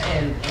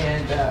 And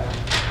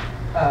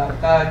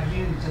God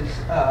uses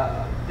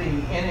the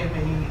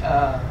enemy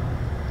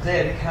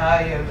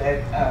Zedekiah,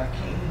 that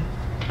king,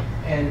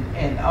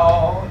 and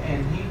all,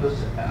 and he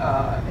was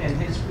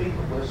and his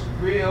people was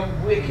real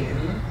wicked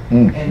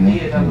and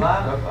did a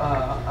lot of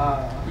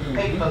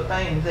hateful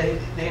things. They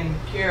didn't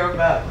care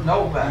about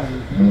nobody,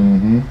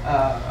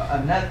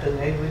 nothing.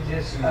 They were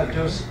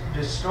just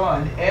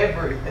destroying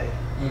everything.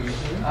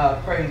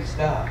 Praise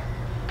God.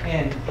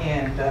 And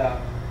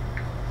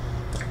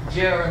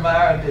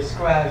Jeremiah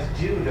describes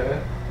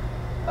Judah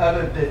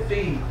utter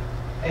defeat,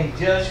 a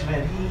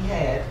judgment he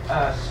had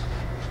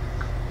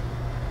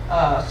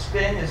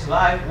spent his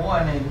life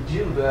warning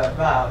Judah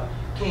about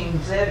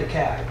King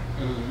Zedekiah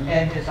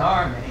and his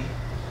army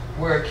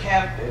were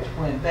captive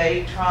when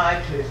they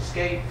tried to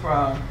escape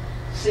from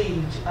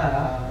siege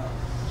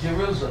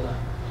Jerusalem.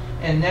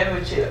 And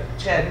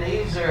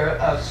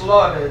Nebuchadnezzar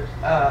slaughtered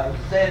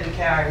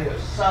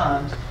Zedekiah's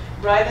sons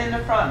right in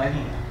the front of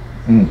him.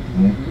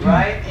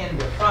 Right in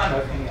the front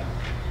of him.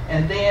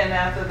 And then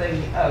after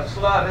they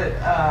slaughtered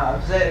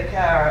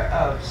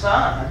Zedekiah's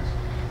sons,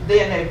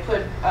 then they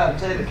put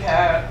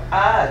Zedekiah's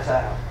eyes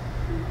out.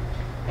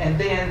 And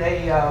then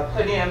they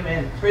put him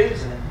in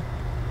prison.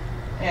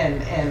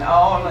 And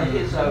all of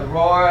his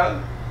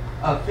royal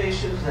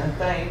officials and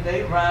things,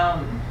 they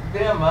round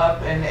them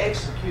up and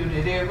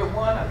executed every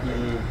one of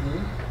them.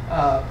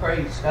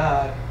 Praise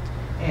God.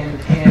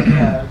 And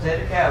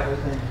Zedekiah was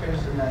in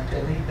prison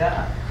until he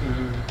died.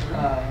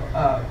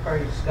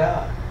 Praise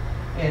God.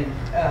 And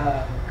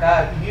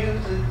God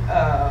used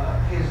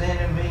his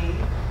enemy,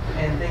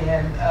 and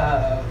then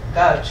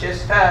God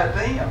chastised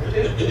them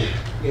too.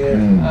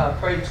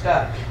 Praise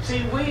God.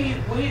 See,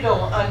 we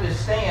don't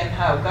understand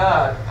how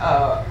God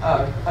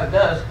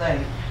does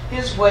things.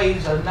 His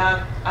ways are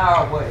not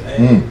our ways.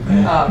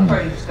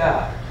 Praise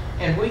God.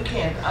 And we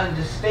can't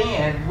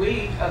understand.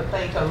 We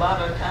think a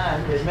lot of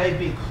times it may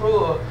be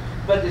cruel,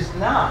 but it's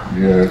not.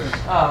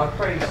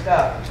 Praise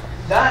God.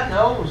 God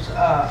knows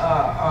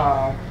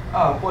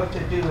what to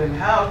do and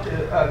how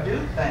to do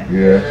things.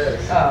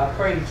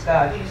 Praise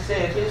God. He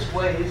said his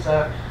ways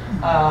are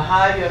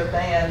higher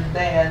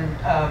than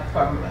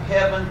from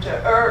heaven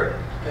to earth,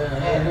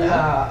 and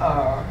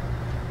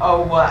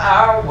over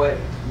our way.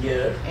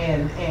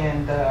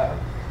 And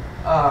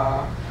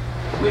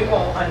we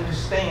won't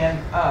understand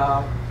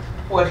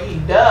what he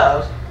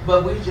does,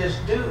 but we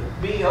just do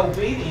be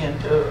obedient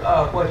to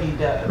what he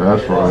does.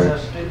 That's right.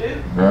 Us to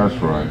do. That's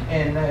right.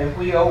 And if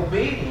we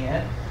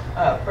obedient,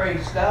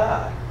 praise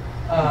God,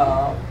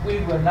 we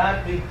will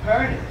not be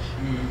punished.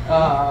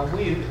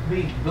 We will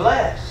be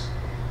blessed.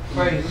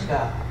 Praise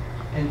God.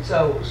 And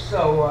so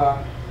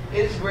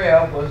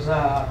Israel was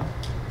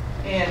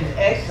in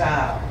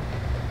exile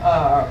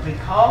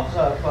because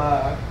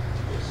of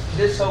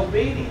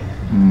disobedience.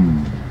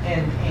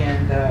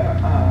 And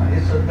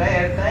it's a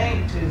bad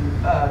thing to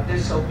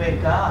disobey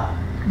God.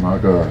 My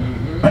God.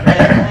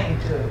 Bad thing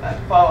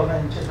to fall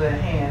into the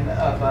hand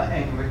of an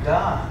angry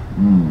God.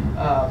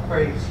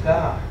 Praise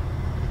God.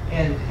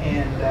 And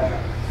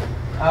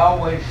I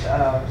always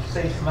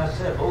say to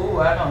myself, oh,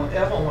 I don't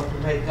ever want to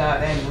make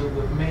God angry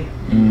with me.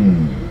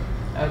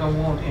 I don't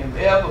want him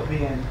ever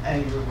being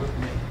angry with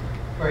me.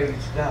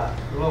 Praise God.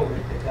 Glory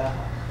to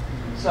God.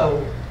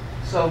 So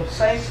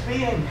saints,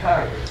 be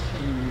encouraged.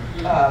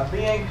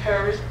 Be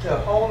encouraged to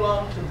hold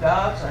on to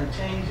God's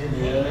unchanging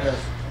hand,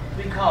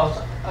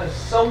 because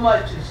so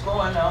much is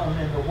going on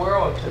in the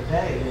world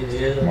today.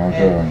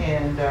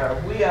 And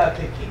we are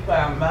to keep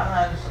our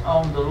minds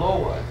on the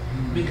Lord,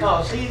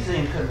 because he's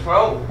in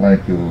control.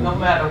 Thank you. No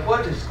matter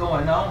what is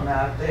going on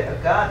out there,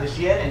 God is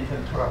yet in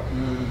control.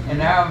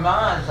 And our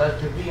minds are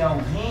to be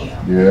on him.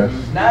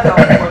 Not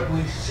on what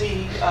we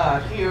see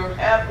here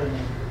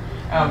happening.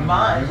 Our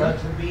minds are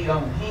to be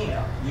on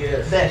him.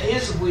 That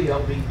his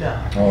will be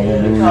done.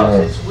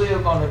 Because his will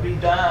going to be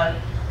done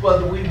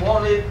whether we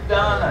want it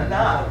done or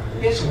not.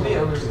 His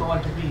will is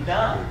going to be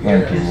done.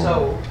 And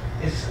so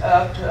it's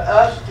up to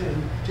us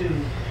to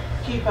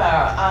keep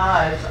our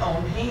eyes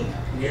on him.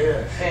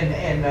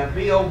 And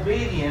be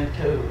obedient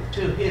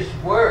to his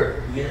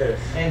word.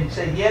 And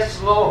say,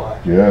 yes, Lord.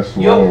 Yes,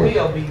 Lord. Your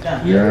will be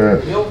done. Your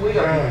will be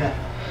done.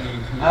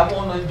 I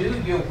want to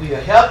do your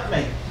will. Help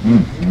me.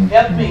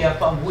 Help me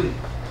if I'm weak.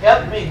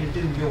 Help me to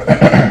do your will.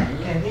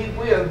 And he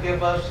will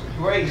give us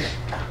grace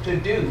to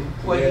do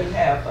what he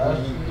has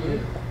us to do.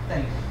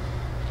 Thank you.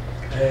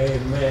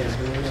 Amen.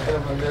 Do we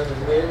have another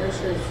witness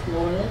this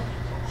morning?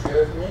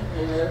 Certainly.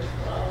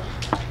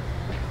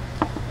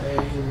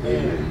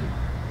 Amen.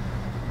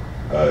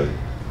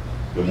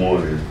 Good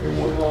morning,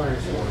 everyone. Good morning,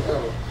 sir.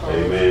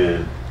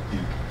 Amen.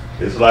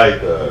 It's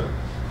like if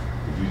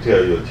you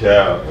tell your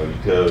child or you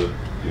tell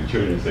your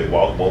children, say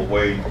walk both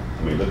ways.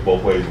 I mean, look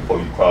both ways before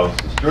you cross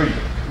the street.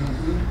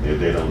 If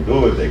they don't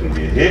do it, they can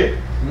get hit.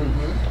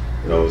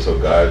 You know, so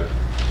God,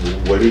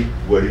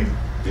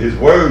 his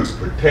words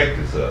protect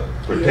us.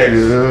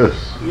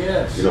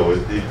 You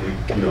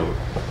know,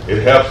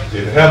 it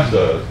helps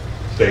us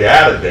stay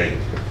out of danger.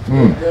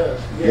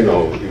 You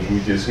know, if we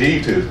just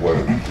heed to his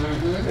word.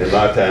 And a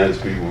lot of times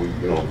people,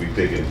 be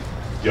thinking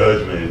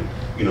judgment,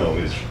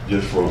 is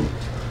just from,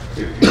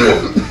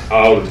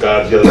 all of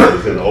God's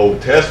judgments in the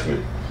Old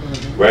Testament.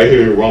 Right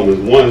here in Romans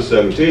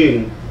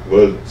 1:17,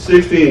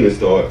 16 it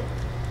starts.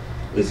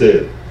 It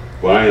says,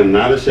 "For I am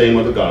not ashamed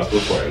of the gospel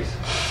of Christ,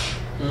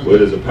 for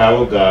it is the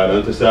power of God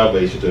unto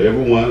salvation to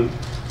everyone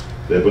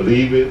that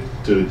believeth,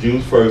 to the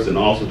Jews first and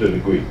also to the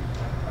Greek.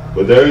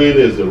 But therein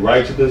is the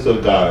righteousness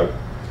of God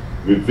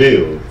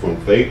revealed from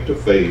faith to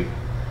faith,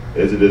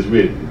 as it is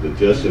written, the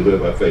just shall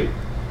live by faith.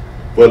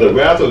 For the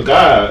wrath of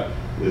God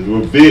is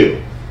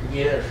revealed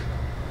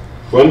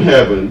from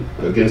heaven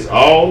against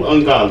all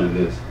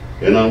ungodliness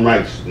and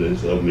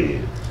unrighteousness of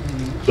men."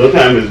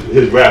 Sometimes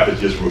his wrath is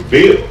just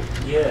revealed,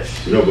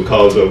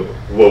 because of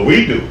what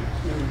we do.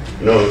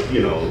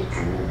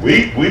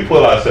 We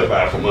pull ourselves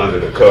out from under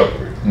the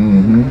covering.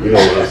 You know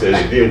what I'm saying?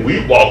 And then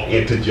we walk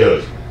into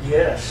judgment.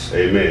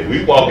 Amen.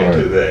 We walk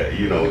into that.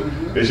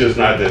 It's just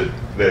not that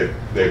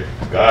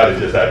God is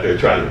just out there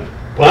trying to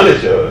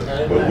punish us,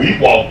 but we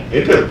walk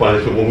into the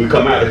punishment when we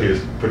come out of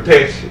his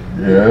protection.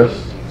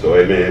 So,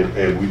 amen.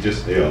 And we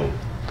just,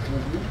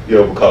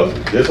 because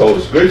this whole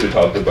scripture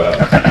talked about,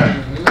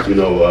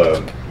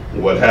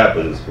 what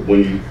happens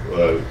when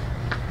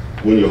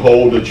you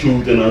hold the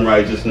truth in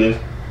unrighteousness,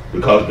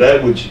 because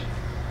that which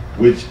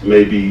which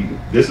may be,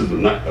 this is the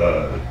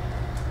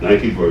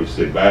 19th verse,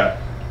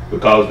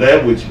 because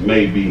that which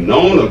may be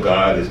known of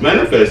God is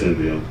manifest in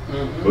them,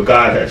 but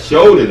God has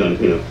showed it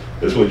unto him.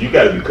 That's what you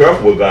got to be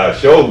careful what God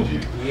showed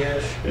you.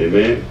 Yes.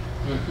 Amen.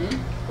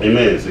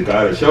 Amen. So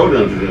God has showed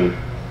it unto them.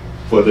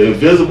 For the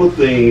invisible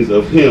things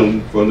of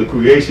him from the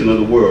creation of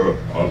the world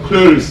are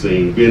clearly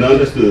seen, being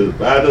understood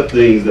by the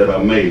things that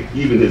are made,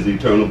 even his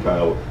eternal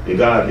power and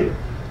Godhead.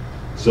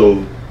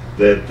 So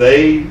that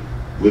they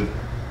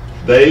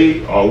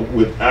are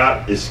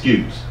without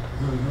excuse.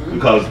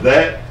 Because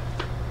that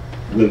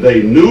when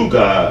they knew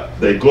God,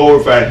 they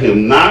glorified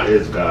him not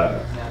as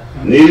God,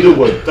 neither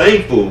were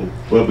thankful,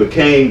 but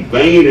became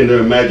vain in their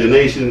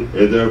imagination,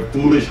 and their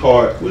foolish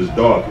heart was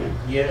darkened.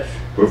 Yes.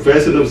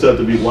 Professing themselves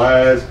to be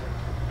wise,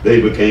 they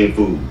became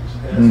fools.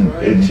 That's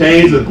right. And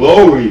changed the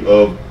glory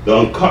of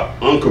the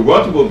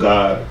uncorruptible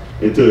God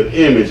into an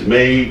image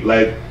made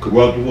like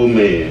corruptible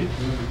man,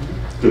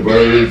 to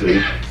birds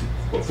and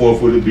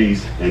four-footed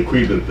beasts and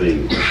creeping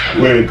things,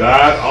 wherein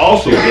God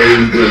also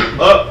gave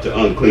them up to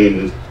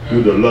uncleanness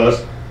through the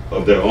lust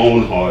of their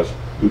own hearts,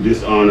 to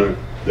dishonor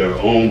their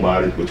own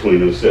bodies between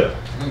themselves.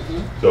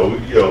 So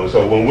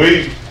so when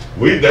we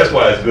that's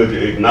why it's good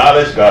to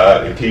acknowledge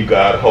God and keep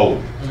God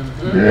holy.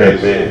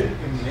 Yes. Amen.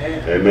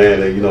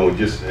 Amen. And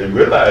just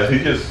realize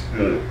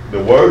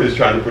the word is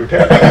trying to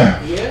protect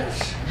us.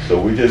 Yes.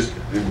 So we just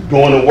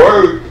doing the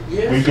word,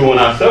 Yes. we doing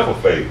ourselves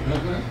a favor.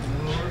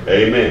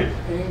 Amen.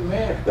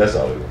 Amen. That's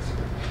all it was.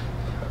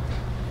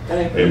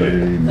 Thank you.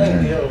 Amen.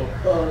 Thank you, Elder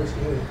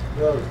Rodney.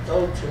 Brother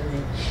told to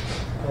me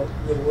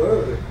the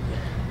word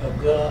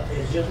of God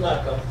is just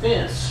like a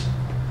fence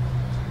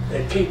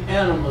that keep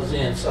animals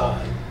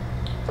inside.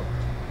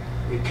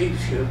 It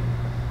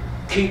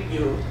keep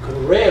you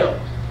corralled.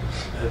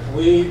 If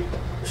we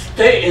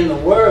stay in the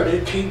word,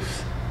 it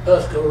keeps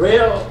us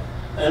corralled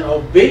and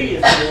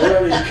obedient to the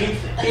word. It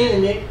keeps the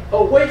enemy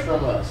away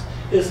from us.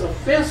 It's a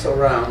fence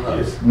around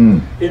us.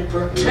 It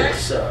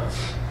protects us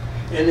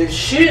and it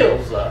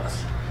shields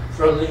us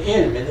from the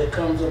enemy that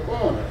comes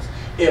upon us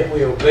if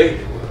we obey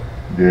the word.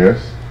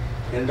 Yes.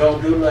 And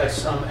don't do like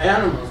some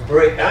animals,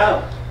 break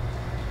out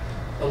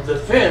of the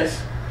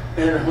fence.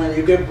 And when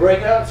you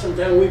break out,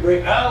 sometimes we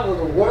break out of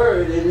the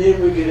word and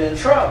then we get in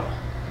trouble.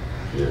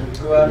 We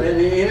go out and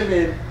the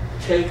enemy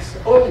takes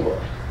over.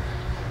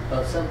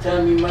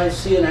 Sometimes you might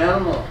see an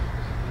animal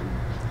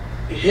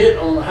hit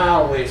on the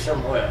highway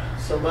somewhere.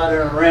 Somebody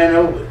ran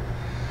over it.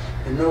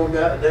 And no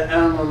doubt that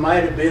animal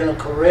might have been a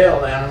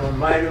corral animal,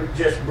 might have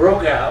just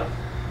broke out,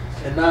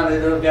 and now they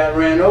done got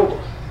ran over.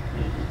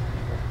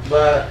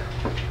 But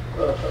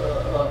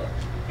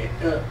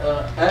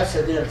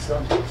accident,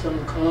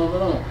 something come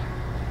along.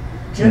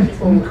 Just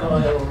before we call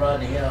Elder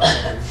Rodney out,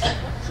 and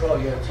draw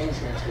your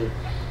attention to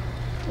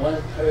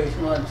page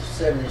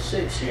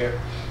 176 here.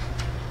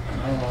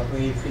 I'm going to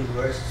read a few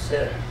verses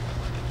there.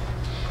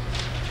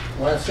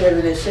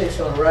 176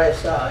 on the right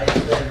side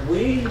says,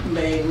 we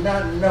may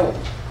not know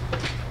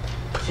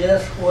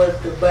just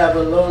what the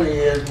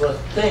Babylonians was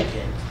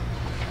thinking,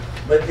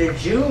 but the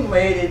Jew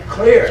made it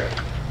clear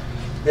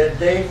that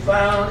they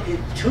found it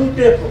too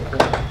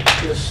difficult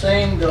to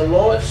sing the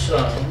Lord's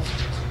songs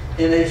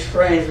in a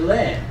strange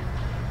land.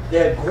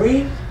 Their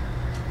grief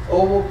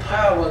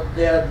overpowered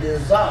their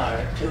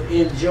desire to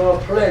enjoy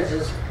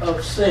pleasures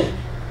of singing.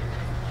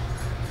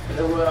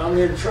 Well, I'm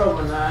in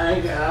trouble now.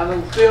 I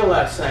don't feel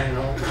like singing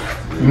no more.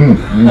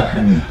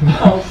 I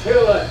don't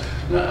feel like.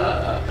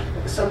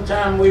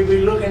 Sometimes we be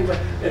looking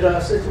at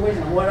our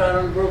situation. What I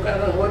done broke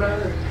out of,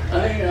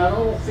 I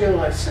don't feel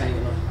like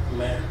singing,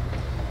 man.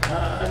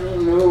 I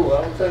don't know.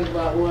 I'm thinking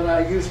about what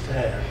I used to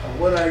have,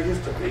 or what I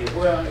used to be,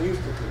 where I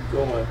used to be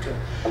going to.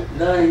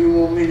 Now you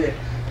want me to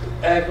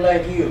act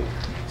like you.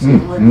 So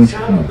when the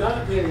child of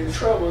God get in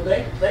trouble,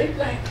 they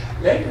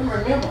can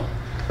remember.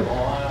 Oh,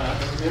 I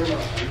remember I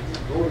used to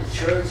go to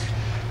church.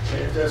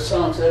 The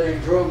song said they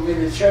drove me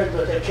to church,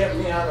 but they kept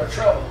me out of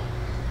trouble.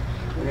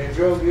 When they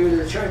drove you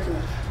to church,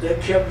 they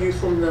kept you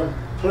from the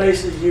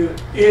places you're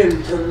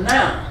in to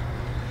now.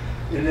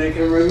 And they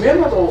can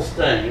remember those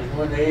things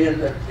when they're in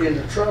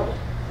the trouble.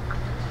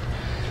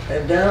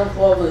 And down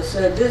further it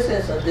said, this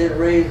incident did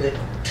raise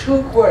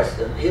two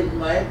questions. It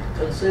might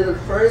consider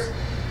first,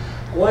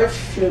 what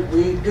should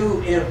we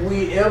do if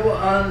we ever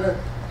under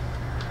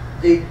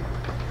the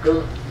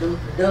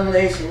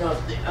domination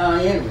of our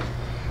enemy,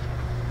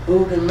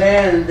 who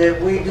demand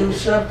that we do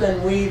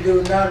something we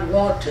do not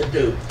want to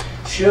do?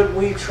 Should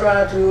we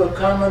try to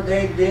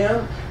accommodate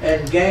them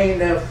and gain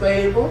their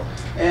favor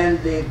and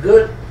the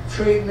good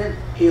treatment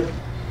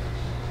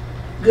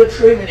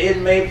it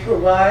may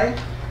provide?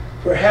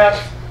 Perhaps,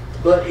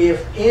 but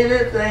if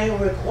anything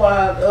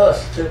required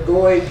us to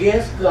go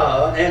against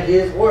God and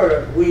His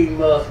Word, we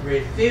must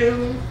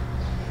refuse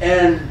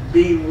and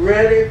be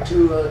ready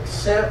to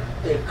accept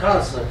the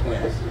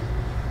consequences.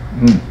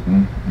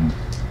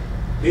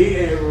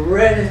 Be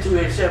ready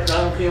to accept.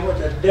 I don't care what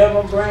the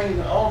devil brings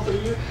to offer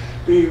you.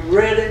 Be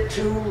ready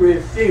to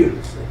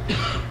refuse.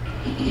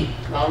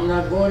 I'm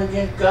not going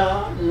against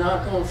God. I'm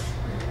not going to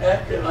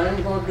act. I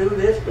ain't going to do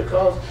this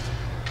because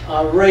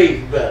I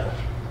raised better.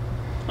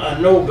 I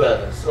know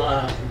better.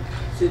 So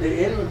see, the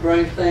enemy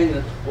brings things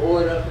that's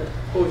bored up and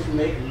supposed to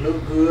make it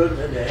look good,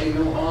 that there ain't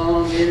no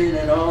harm in it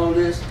and all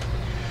this.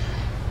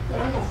 But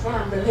I'm a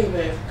firm believer,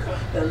 if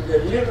God doesn't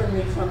deliver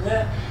me from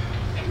that,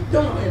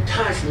 don't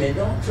entice me.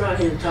 Don't try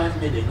to entice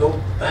me to go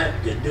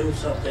back to do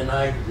something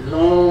I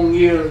long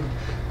years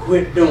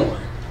quit doing.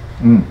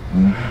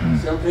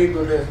 Some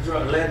people just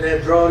let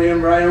that draw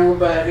them right on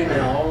back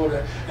and all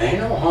that. Ain't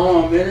no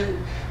harm in it.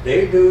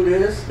 They do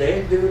this,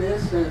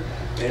 and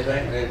there's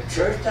like the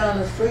church down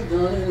the street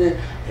doing it,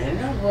 and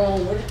ain't nothing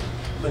wrong with it.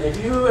 But if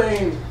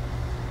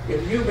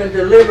you've been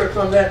delivered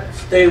from that,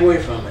 stay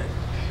away from it.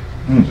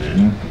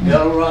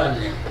 Elder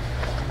Rodney.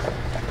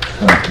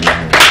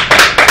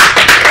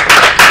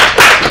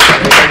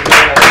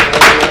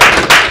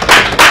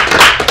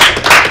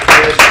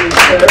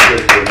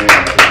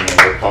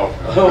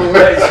 All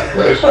right.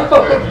 Bless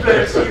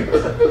you.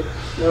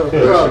 No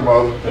Bless you,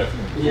 Mother.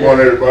 Good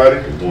morning, everybody.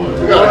 Good morning.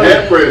 We got a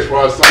hand praise for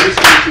our Sunday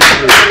school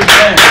teacher.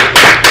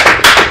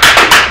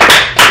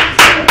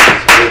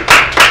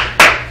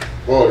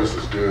 Boy, this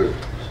is good.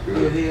 It's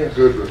good. It is.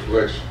 Good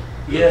reflection.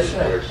 Yes,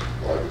 sir. Reflection.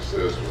 Like it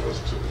says for us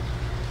to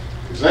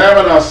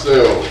examine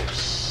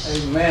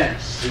ourselves. Amen.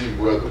 See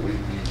whether we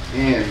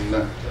be in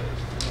the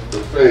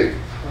faith.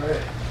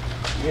 Correct.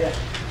 Yeah.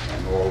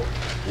 And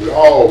we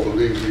all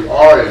believe we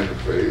are in the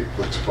faith,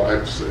 but the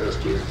Bible says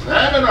to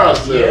examine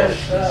ourselves Yes,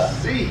 sir. to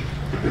see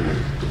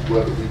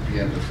whether we be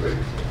in the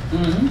faith.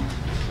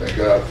 Thank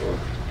God for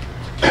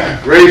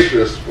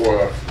gracious for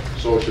our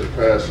associate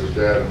pastors,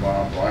 Dad and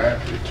Mom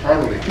Bryant.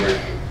 Eternally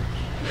grateful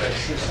Yes,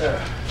 sir.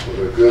 for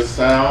the good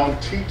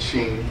sound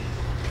teaching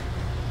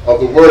of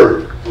the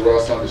Word through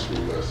our Sunday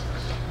school lessons.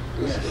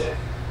 Good stuff.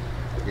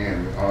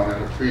 Again, we honor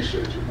and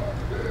appreciate you, Mom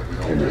and Dad. We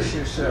don't Yes, take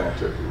yes, we sir. don't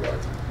take you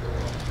right.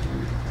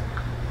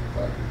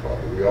 Thank you,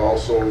 Father. We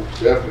also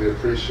definitely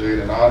appreciate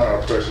and honor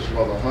our precious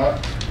Mother Hunt,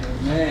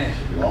 Amen.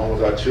 along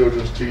with our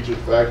children's teachers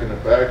back in the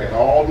back, and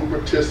all who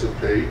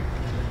participate.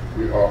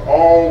 We are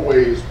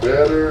always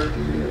better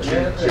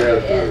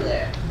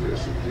together.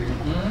 Yes, indeed.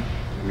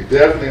 We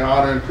definitely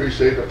honor and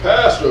appreciate the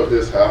pastor of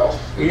this house,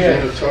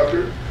 Regina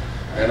Tucker,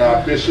 and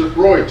our Bishop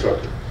Roy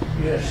Tucker.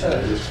 Yes,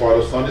 sir. This part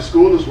of Sunday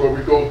school is where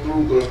we go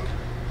through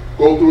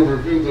and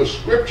review the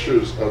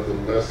scriptures of the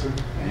lesson.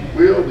 You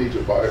will need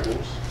your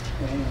Bibles.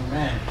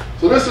 Amen.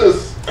 So this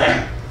is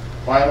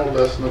final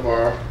lesson of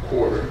our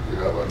quarter. We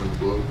have our new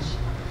books.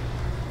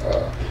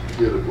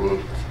 Get a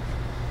book.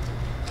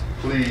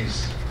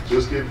 Please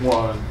just get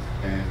one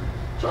and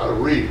try to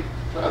read it.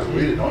 Try to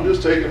read it. Don't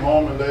just take it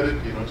home and let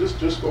it,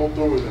 just go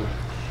through it.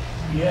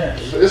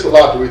 Yes. It's a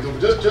lot to read through,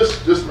 but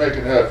just make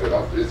an effort.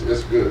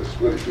 It's good. It's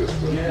really good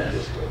stuff. Yes.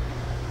 Good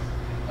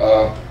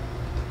stuff.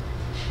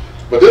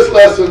 But this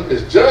lesson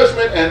is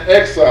Judgment and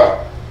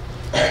Exile.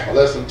 Our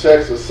lesson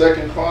text is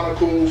 2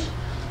 Chronicles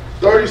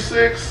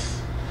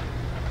 36,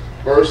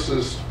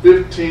 verses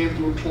 15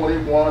 through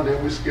 21.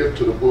 Then we skip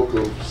to the book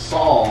of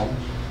Psalms,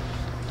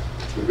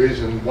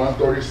 division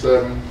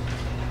 137,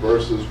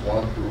 verses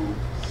 1 through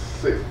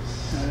 6.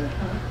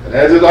 And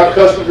as is our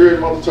custom here at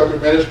Mother Tucker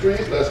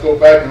Ministries, let's go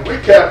back and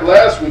recap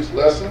last week's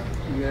lesson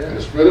in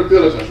the spirit of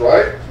diligence,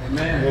 right?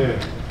 Amen.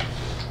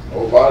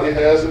 Nobody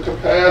has the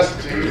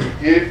capacity to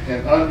get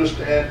and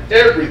understand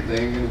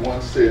everything in one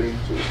sitting,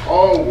 so it's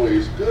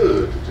always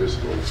good to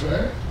just go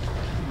back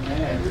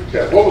and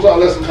recap. What was our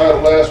lesson title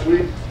last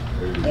week?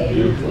 A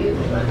rebuke from the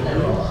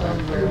Lord.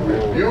 A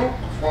rebuke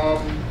from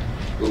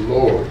the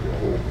Lord,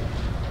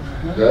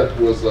 Jehovah. That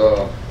was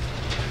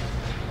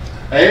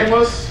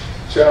Amos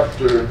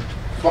chapter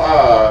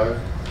 5,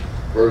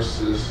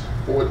 verses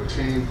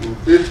 14 through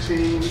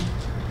 15.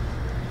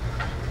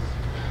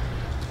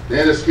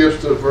 Then it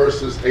skips to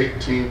verses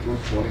 18 through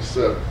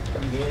 27.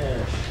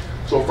 Yes.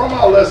 So from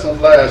our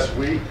lesson last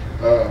week,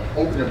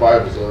 open your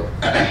Bibles up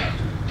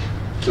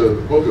to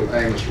the book of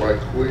Amos right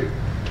quick.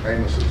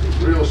 Amos is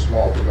a real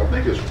small book. I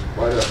think it's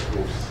right after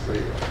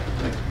Hosea.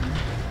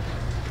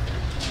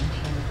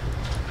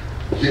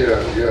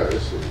 Yeah,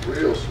 it's a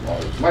real small.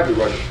 It might be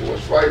right before.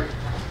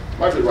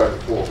 Might be right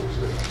before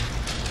Hosea.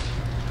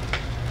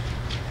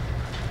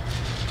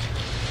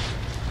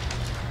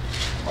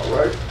 All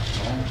right.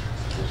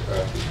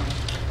 After.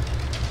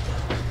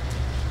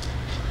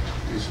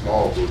 These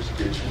small books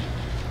get you.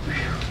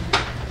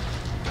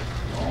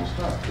 No, it's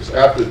not. It's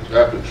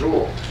after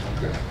Joel.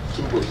 Okay.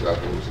 2 books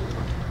after Hosea.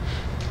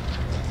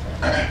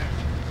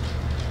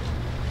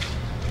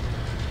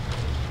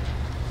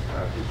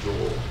 After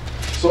Joel.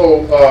 So,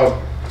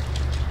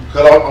 I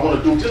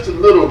want to do just a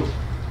little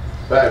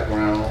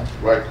background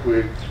right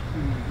quick.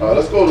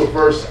 Let's go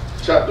to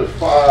chapter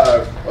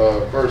 5,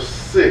 verse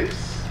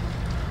 6.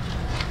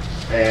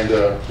 And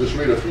just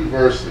read a few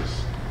verses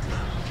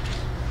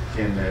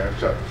in there,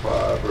 chapter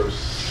 5, verse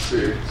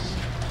 6.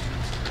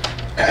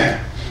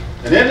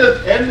 And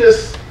in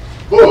this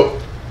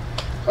book,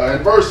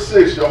 in verse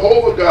 6,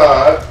 Jehovah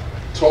God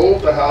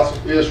told the house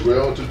of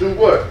Israel to do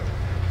what?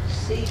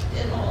 Seek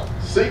the Lord.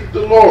 Seek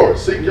the Lord.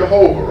 Seek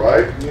Jehovah,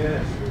 right?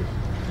 Yes.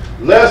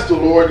 Lest the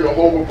Lord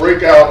Jehovah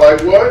break out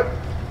like what?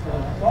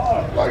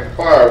 like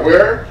fire.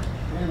 Where?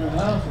 In the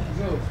house of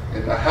Joseph.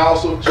 In the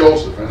house of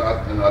Joseph. And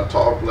I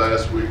talked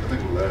last week, I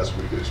think it was last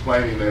week,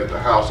 explaining that the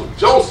house of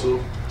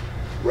Joseph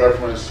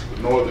referenced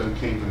the northern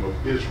kingdom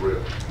of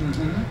Israel.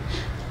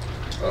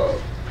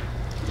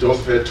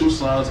 Joseph had two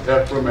sons,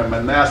 Ephraim and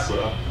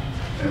Manasseh.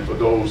 And for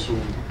those who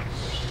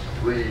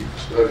read,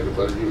 study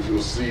about it,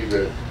 you'll see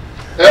that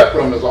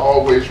Ephraim is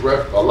always,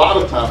 a lot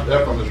of times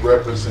Ephraim is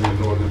referencing the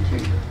northern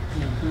kingdom.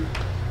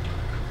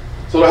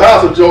 So the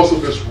house of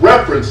Joseph is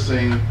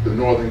referencing the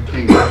northern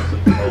kingdom,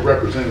 or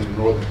representing the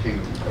northern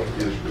kingdom of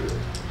Israel.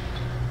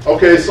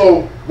 Okay,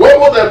 so what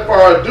will that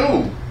fire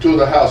do to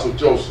the house of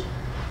Joseph?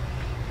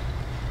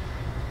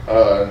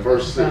 In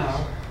verse 6.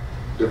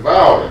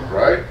 Devour it,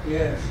 right?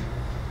 Yes.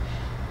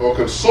 Or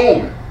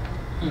consume it.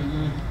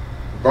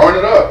 Burn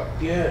it up.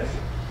 Yes.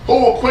 Who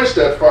will quench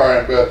that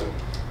fire in Bethel?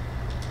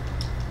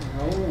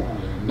 No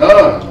one.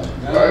 None,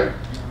 right?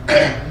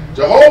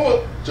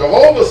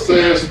 Jehovah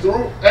says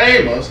through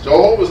Amos,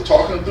 Jehovah's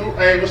talking through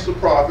Amos the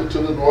prophet to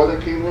the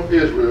northern kingdom of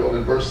Israel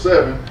in verse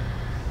 7,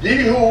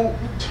 ye who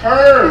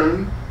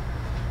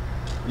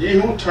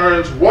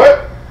turns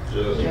what?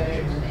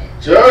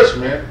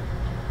 Judgment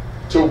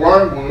to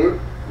wormwood,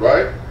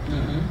 right?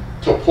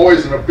 To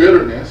poison of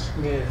bitterness.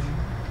 Yes.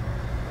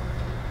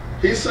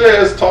 He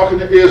says, talking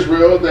to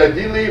Israel, that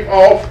you leave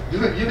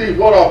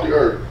what off the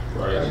earth?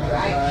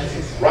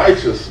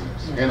 Righteousness.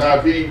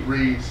 NIV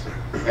reads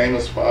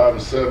Amos 5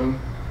 and 7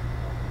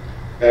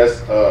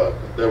 as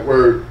that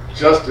word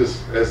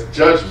justice as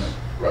judgment,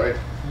 right?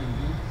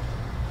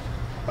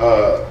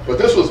 But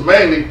this was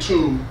mainly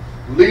to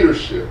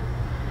leadership.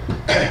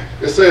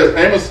 It says,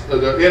 Amos, the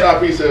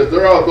NIV says,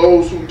 there are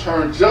those who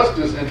turn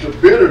justice into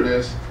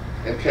bitterness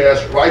and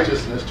cast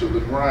righteousness to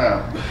the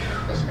ground.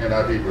 That's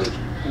NIV version.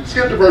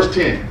 Skip to verse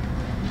 10.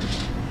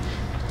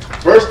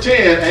 Verse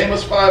 10,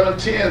 Amos 5 and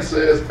 10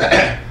 says,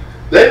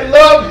 they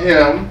love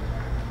him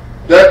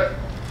that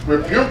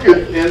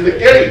rebuketh in the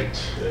gate.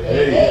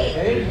 They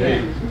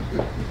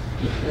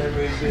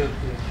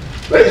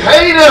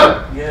hate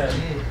him. Yes.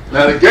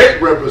 Now the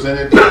gate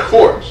represented the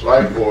courts,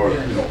 right? Or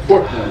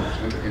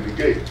courtrooms in the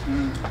gate.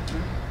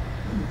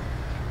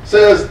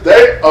 Says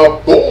they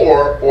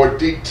abhor or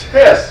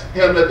detest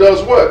him that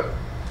does what?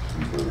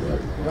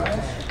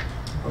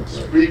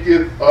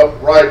 Speaketh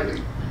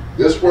uprightly.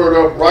 This word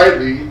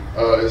uprightly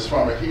is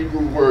from a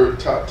Hebrew word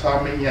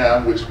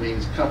tamiyam, which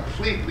means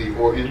completely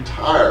or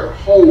entire,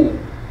 whole.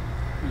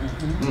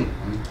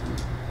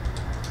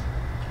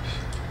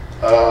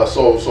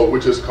 So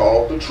which is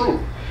called the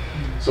truth.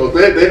 So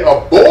they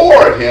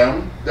abhor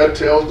him that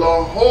tells the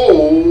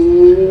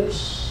whole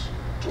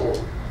story.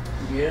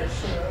 Yes,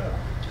 sir.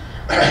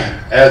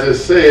 As it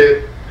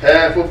said,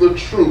 half of the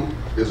truth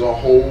is a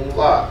whole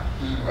lie.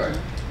 Right?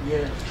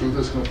 Yes. Truth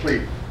is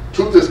complete.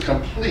 Truth is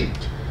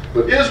complete.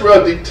 But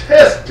Israel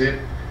detested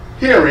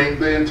hearing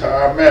the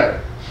entire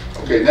matter.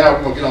 Okay, now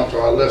we're going to get on to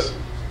our lesson.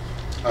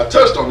 I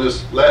touched on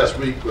this last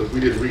week, but we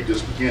didn't read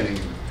this beginning.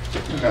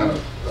 Kind of.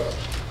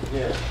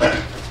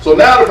 So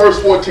now to verse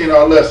 14,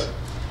 our lesson.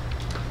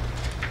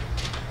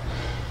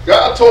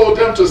 God told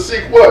them to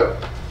seek what?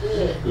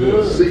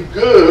 Good. Seek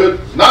good,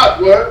 not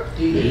what?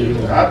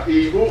 Evil. Not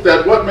evil.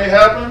 That what may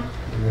happen?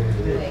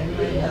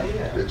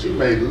 That you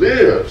may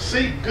live.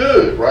 Seek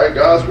good, right?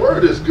 God's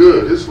word is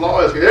good. His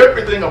law is good.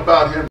 Everything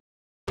about him,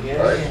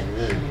 right?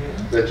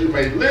 That you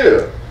may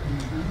live.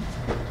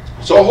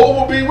 So who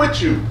will be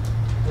with you?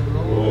 The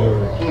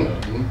Lord.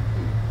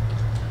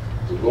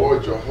 The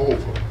Lord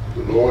Jehovah.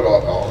 The Lord, I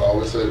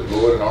always say the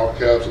Lord in all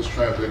caps is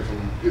translated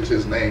from, it's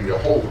his name,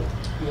 Jehovah.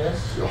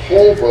 Yes.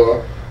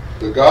 Jehovah,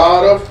 the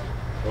God of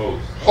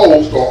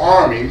hosts or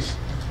armies,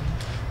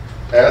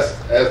 as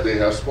they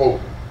have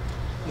spoken.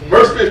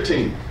 Verse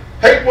 15.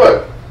 Hate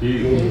what?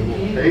 Evil.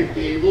 Hate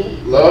evil.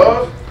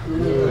 Love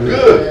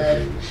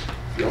good.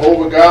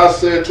 Jehovah God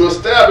said to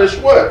establish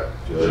what?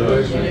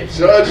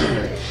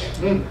 Judgment.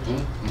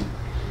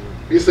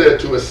 He said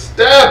to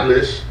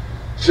establish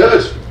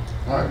judgment.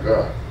 My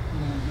God.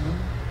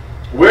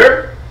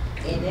 Where?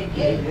 In the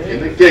gate. In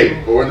the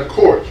gate or in the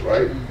courts,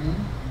 right?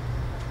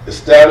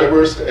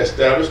 Establish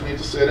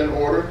means to set in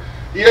order.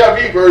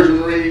 EIV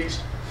version reads,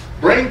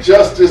 bring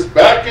justice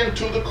back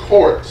into the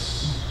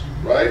courts,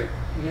 right?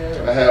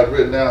 Yeah. I have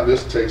written down,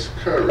 this takes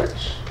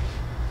courage.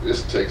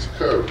 This takes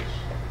courage.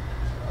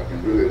 I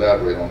can really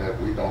elaborate on that,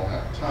 but we don't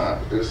have time.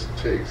 But this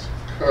takes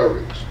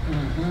courage.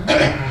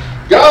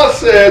 God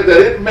said that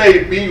it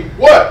may be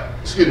what?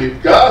 Excuse me.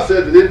 God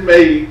said that it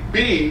may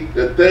be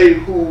that they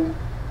who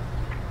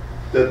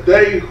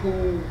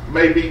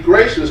may be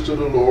gracious to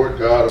the Lord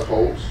God of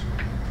hosts.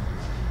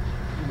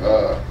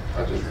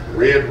 I just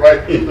read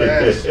right through the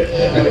answer.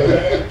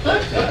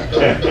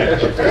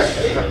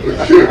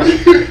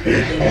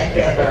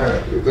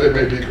 They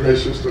may be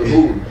gracious to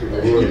whom? To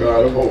the Lord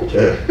God of hosts.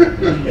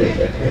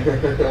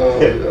 Oh,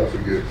 yeah, I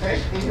forget.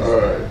 All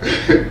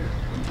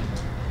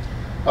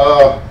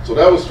right. So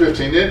that was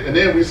 15. And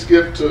then we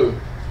skip to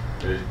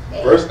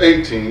verse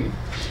 18.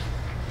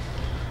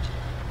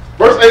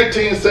 Verse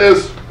 18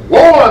 says,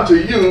 woe unto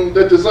you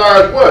that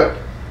desires what?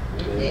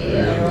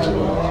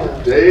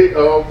 day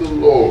of the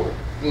Lord.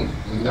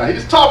 Now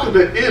he's talking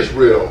to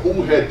Israel,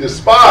 who had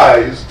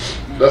despised,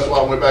 that's why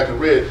I went back and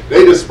read,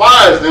 they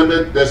despised them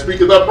that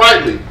speaketh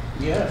uprightly.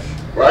 Yes.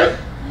 Right?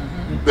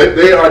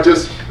 They are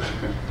just,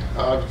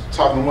 I was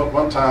talking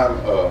one time,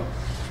 a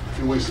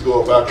few weeks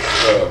ago about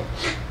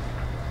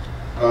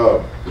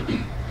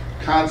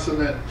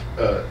consonant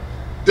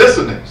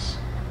dissonance,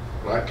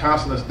 right?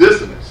 Consonant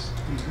dissonance.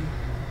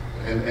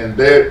 And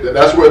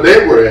that's where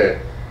they were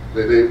at.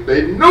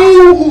 They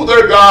knew who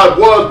their God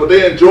was, but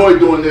they enjoyed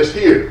doing this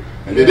here.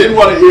 And they didn't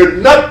want to hear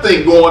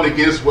nothing going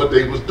against what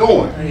they was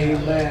doing.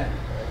 Amen.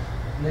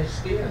 They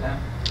still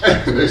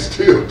don't. They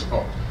still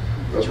don't.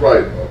 That's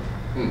right.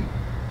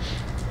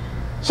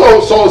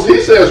 So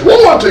he says,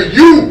 woe unto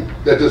you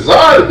that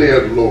desire the day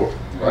of the Lord.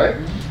 Right?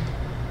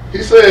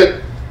 He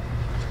said,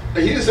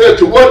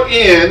 to what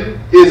end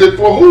is it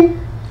for who?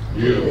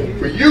 You.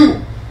 For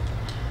you.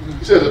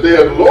 He said the day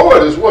of the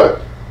Lord is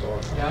what?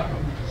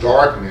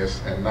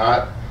 Darkness and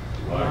not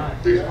light.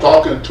 He's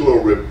talking to a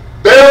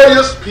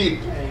rebellious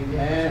people.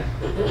 Amen.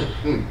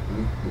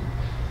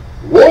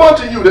 Woe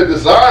unto you that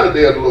desire the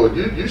day of the Lord.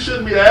 You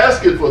shouldn't be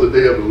asking for the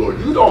day of the Lord.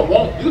 You don't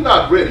want. You're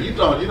not ready. You're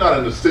not in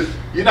the.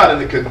 You're not in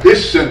the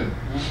condition.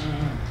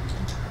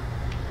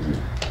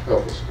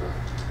 Help us, God.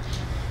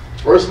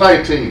 Verse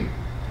 19.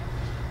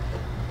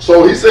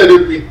 So he said,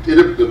 if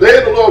the day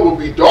of the Lord will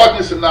be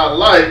darkness and not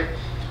light.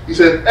 He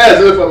said,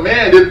 as if a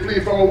man did flee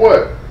from a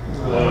what?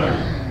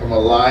 Lion. From a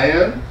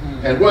lion.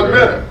 And what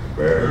met him?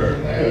 Bear.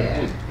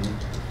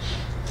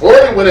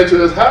 Or he went into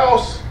his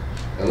house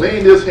and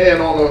leaned his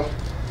hand on a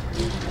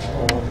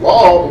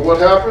wall, but what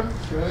happened?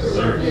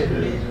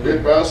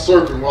 Bit by a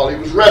serpent while he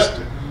was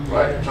resting,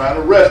 right? Trying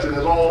to rest in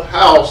his own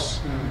house.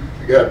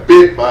 He got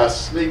bit by a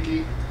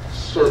sneaky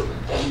serpent.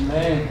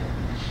 Amen.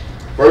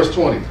 Verse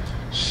 20.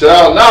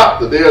 Shall not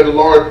the day of the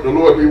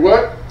Lord be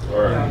what?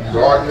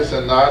 Darkness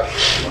and not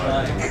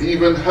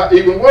even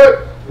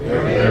what?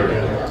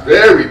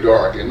 Very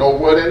dark. And know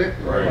what in it?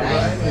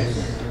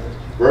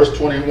 Verse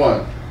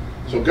 21.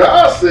 So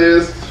God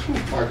says, oh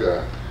my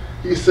God,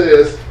 he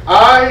says,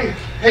 I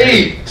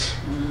hate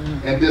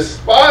and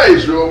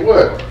despise your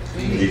what?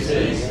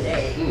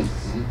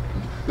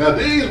 Now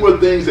these were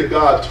things that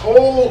God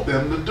told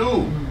them to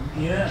do.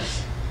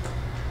 Yes.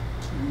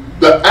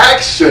 The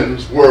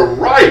actions were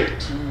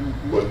right,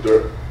 but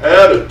their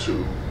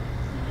attitude,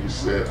 he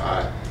said,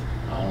 I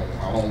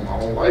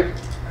don't like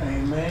it.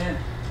 Amen.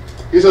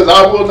 He says,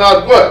 I will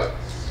not what?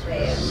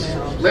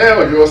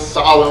 Smell your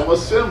solemn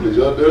assemblies.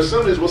 Their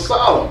assemblies were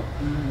solemn,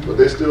 but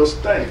they still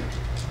stank.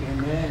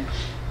 Amen.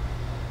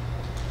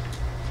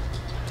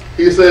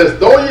 He says,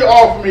 though you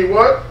offer me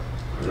what?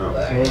 No.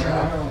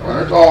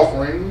 Burnt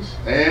offerings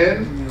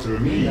and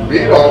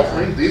meat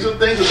offerings. These are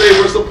things that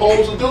they were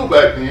supposed to do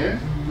back then.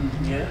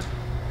 Yeah.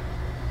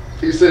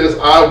 He says,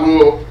 I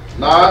will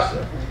not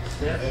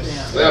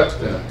accept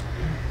them.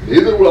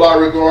 Neither will I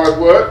regard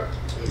what?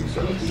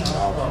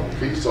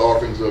 Peace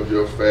offerings of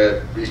your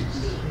fat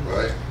beasts.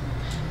 Right?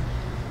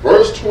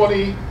 Verse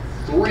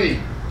 23.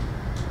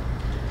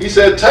 He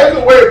said, take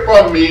away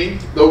from me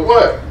the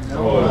what?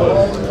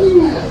 Noise.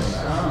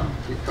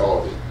 He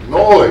called it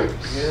noise.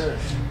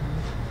 Yes.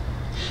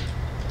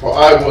 For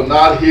I will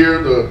not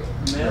hear the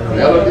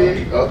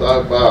melody of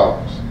thy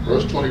vows.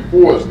 Verse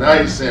 24 is now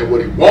he's saying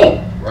what he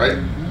won't, right?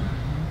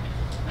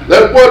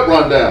 Let what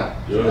run down?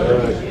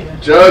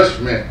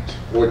 Judgment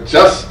or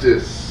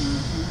justice.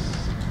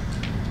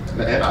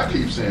 And I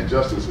keep saying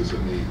justice is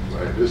a need,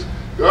 right?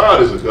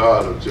 God is a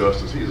God of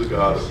justice. He's a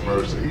God of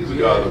mercy. He's a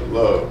God of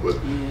love. But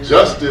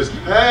justice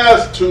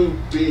has to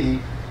be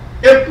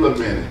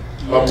implemented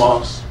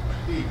amongst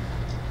people,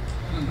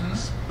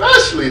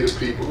 especially the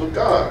people of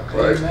God,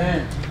 right?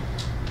 Amen.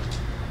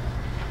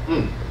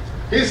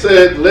 He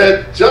said,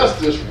 let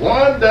justice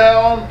run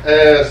down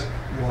as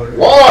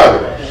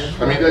water.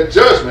 I mean, that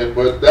judgment,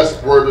 but that's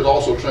the word that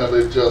also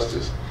translates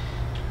justice.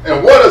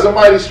 And what is a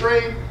mighty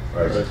stream?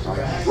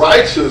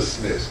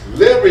 Righteousness,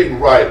 living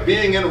right,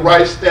 being in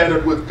right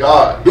standard with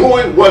God,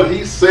 doing what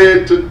he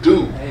said to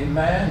do.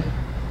 Amen.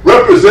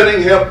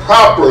 Representing him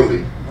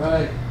properly.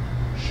 Right.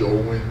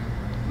 Showing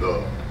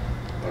love.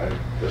 Right?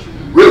 That's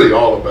really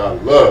all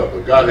about love.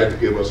 But God had to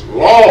give us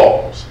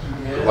laws.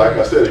 Yeah. Like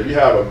I said, if you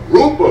have a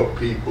group of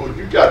people,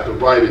 you got to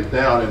write it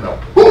down in a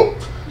book.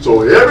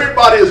 So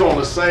everybody is on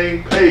the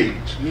same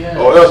page. Yeah.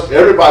 Or else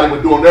everybody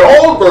was doing their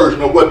own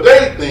version of what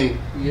they think,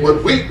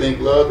 what we think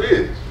love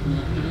is.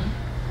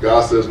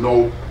 God says,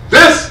 no,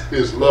 this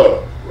is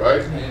love,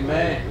 right?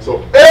 Amen.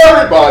 So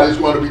everybody's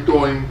going to be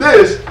doing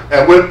this,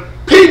 and when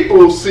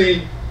people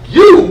see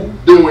you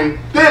doing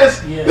this,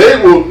 they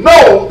will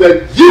know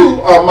that you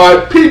are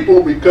my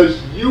people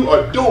because you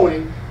are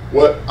doing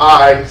what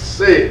I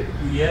said.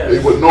 Yes. They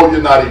will know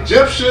you're not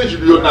Egyptians,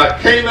 you're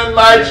not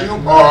Canaanites, you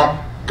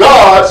are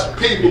God's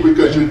people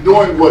because you're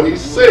doing what he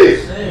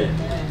said.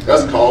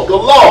 That's called the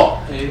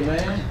law.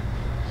 Amen.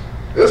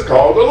 It's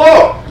called the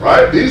law,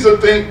 right? These are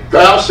things,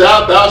 thou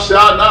shalt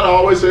not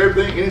always say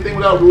everything. Anything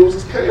without rules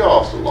is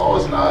chaos. The law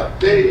is not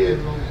dead.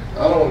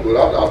 I don't want to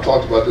go. I've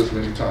talked about this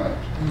many times.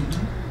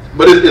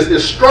 But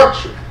it's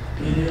structured.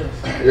 It is.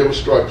 It was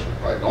structured,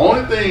 right? The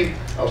only thing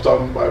I was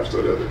talking about Bible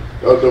study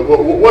the other day,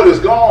 what is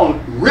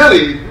gone,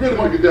 really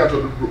want to get down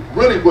to it,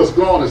 really what's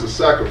gone is the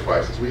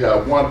sacrifices. We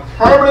have one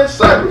permanent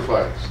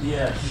sacrifice.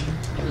 Yes.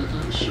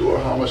 Sure,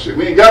 how much shit.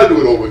 We ain't got to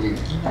do it over again.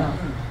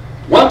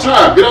 One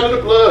time, get under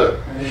the blood.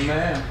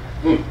 Amen.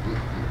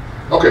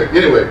 Okay,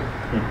 anyway.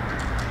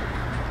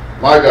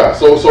 My God.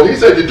 So he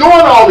said, you're doing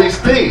all these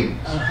things,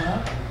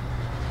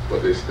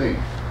 but they stink.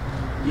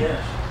 Yes.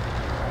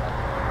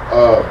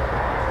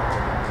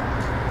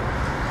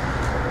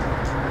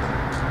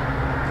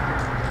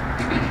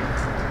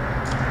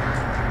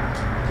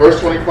 Verse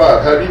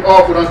 25, have you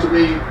offered unto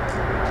me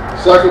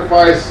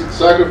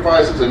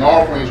sacrifices and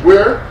offerings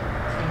where?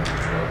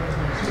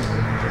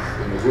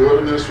 In the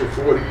wilderness for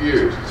 40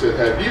 years. He said,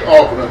 have you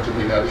offered unto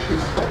me? Now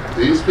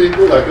these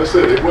people, like I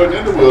said, they wasn't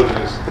in the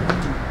wilderness.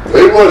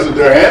 They wasn't.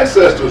 Their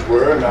ancestors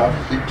were. And I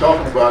keep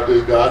talking about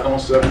this. God don't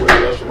separate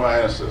us from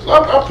our ancestors.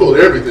 I pulled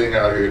everything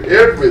out here.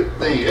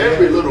 Everything,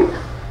 every little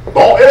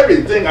bone,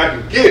 everything I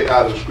can get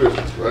out of the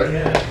scriptures, right?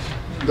 Yes.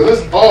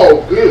 Because it's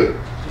all good.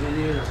 It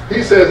is.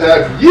 He says,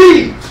 have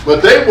ye,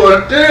 but they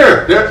weren't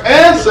there. Their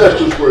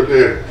ancestors were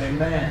there.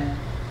 Amen.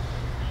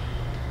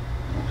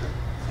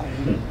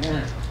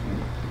 Amen.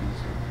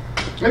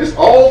 And it's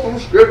all through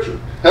scripture.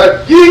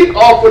 Have ye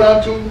offered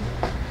unto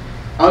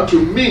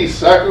me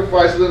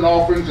sacrifices and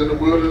offerings in the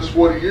wilderness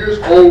 40 years,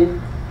 O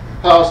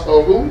house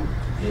of who?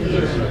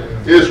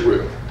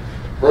 Israel.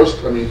 Verse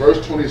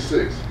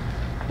 26.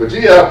 But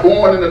ye have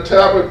borne in the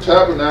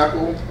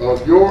tabernacle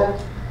of your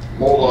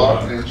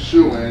Moloch and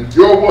Shuan,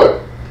 your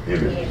what?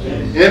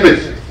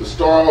 Images. The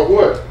star of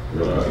what?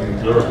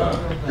 Your God.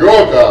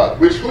 Your God,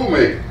 which who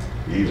made?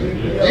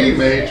 Ye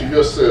made to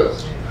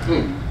yourselves.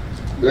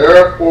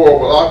 Therefore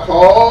will I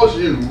cause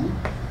you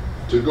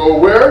to go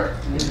where?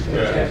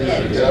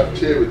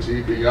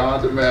 Captivity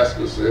beyond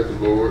Damascus, said the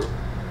Lord,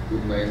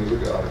 whose name is the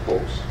God of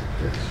hosts.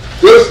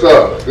 Good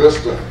stuff, good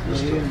stuff, good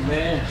stuff.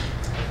 Amen.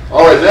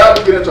 All right, now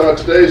we get into our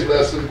today's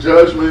lesson,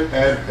 Judgment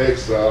and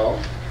Exile.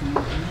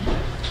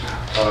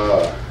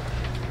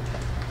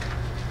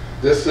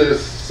 This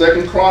is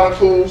 2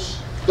 Chronicles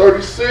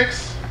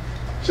 36,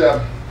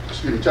 chapter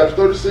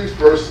 36,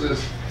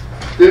 verses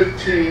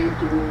 15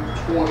 through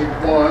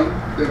 21.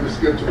 Then we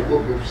skip to the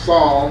book of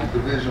Psalms,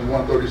 division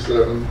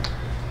 137,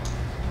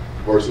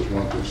 verses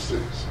 1 through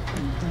 6.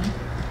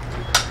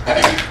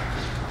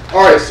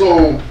 All right,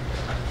 so,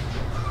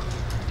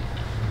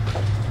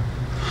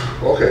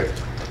 okay.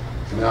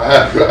 Now I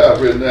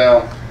have written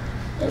down,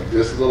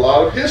 this is a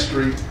lot of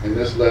history in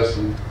this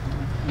lesson.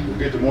 We'll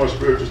get to more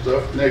spiritual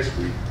stuff next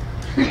week.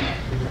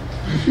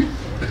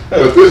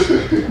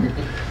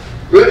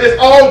 But it's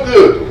all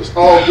good. It's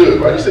all good,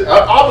 right? You see,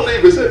 I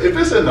believe if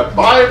it's in the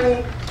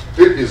Bible,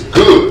 it is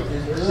good.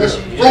 It's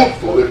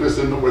fruitful. If it's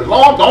in the Word,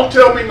 don't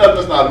tell me nothing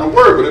that's not in the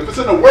Word. But if it's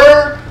in the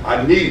Word,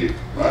 I need it,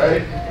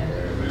 right?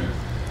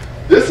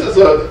 This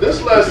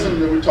lesson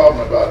that we're talking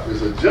about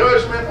is a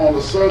judgment on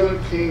the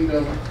southern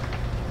kingdom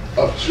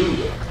of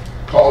Judah,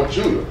 called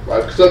Judah,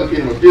 right? The southern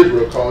kingdom of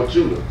Israel, called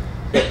Judah.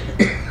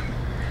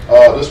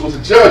 This was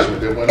a judgment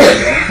that went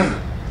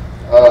on.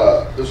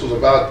 This was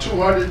about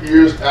 200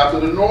 years after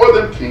the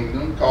northern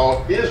kingdom,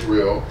 called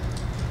Israel,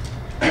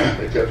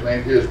 they kept the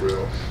name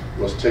Israel,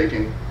 was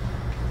taken,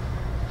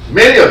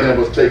 many of them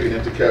was taken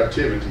into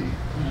captivity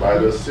by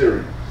the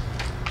Assyrians,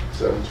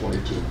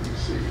 722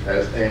 BC,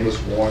 as Amos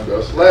warned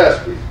us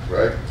last week,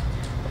 right?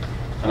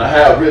 And I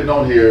have written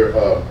on here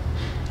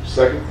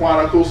 2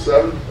 Chronicles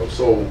 7,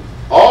 so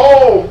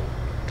all,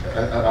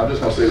 and I'm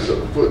just going to say this as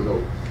a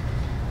footnote,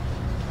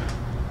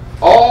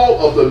 all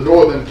of the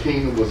northern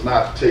kingdom was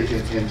not taken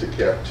into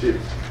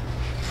captivity.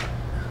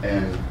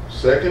 And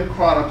 2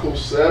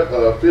 Chronicles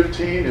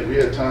 15, if we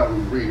had time, we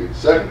would read it.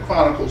 2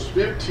 Chronicles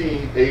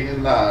 15, 8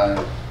 and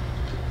 9,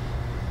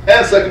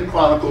 and 2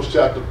 Chronicles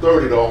chapter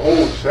 30, the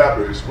whole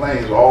chapter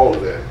explains all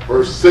of that.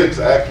 Verse 6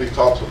 actually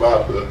talks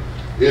about the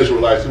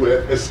Israelites who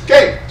had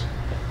escaped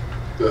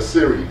the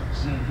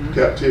Assyrians'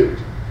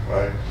 captivity,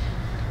 right?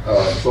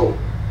 So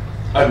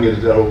I can get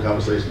into that whole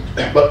conversation.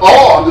 But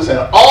I'm just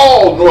saying,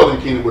 all northern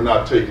kingdom were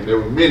not taken. There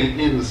were many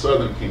in the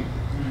southern kingdom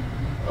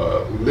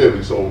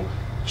living. So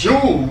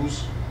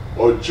Jews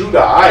or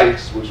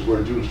Judahites, which is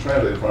where Jews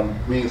translated from,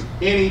 means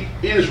any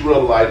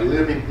Israelite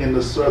living in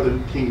the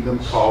southern kingdom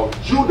called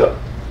Judah.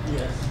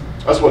 Yes.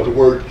 That's what the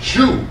word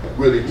Jew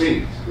really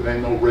means. It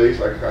ain't no race,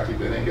 like I keep,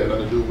 it ain't got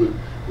nothing to do with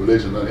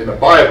religion. In the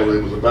Bible,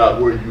 it was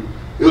about it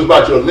was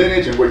about your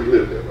lineage and where you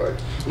lived at, right?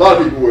 A lot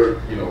of people were,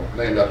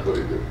 named after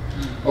where they lived.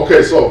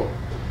 Okay, so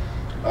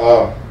in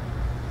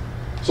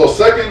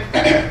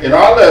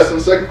our lesson,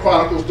 2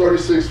 Chronicles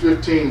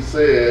 36:15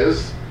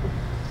 says,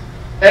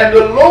 and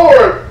the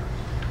Lord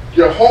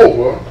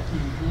Jehovah,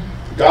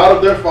 God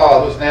of their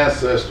fathers,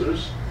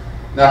 ancestors.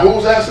 Now,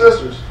 whose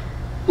ancestors?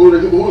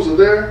 Who's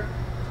there?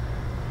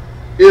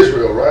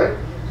 Israel, right?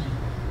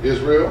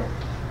 Israel.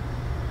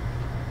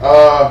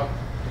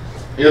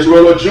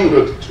 Israel or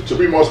Judah, to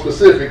be more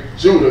specific,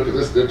 Judah,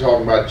 because they're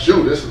talking about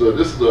Judah. This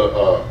is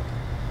a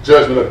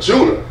judgment of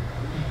Judah,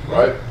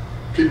 right?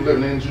 people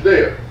living in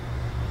Judea.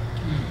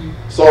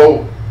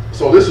 So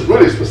this is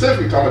really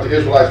specifically talking about the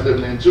Israelites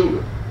living in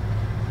Judah,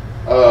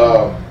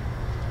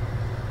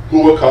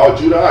 who were called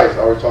Judahites. I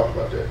already talked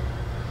about that.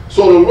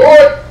 So the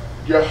Lord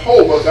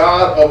Jehovah,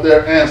 God of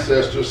their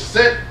ancestors,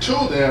 sent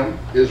to them,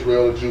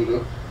 Israel and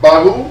Judah,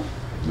 by who?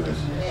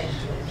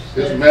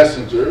 His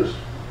messengers,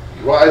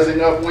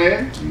 rising up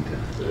when?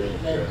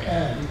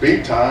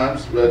 Beat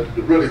times, but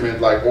it really meant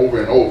like over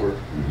and over,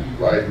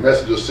 right?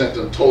 Messengers sent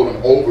them, told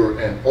them over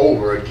and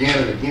over, again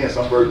and again.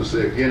 Some versions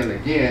say again and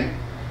again.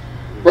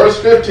 Verse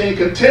 15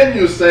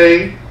 continues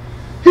saying,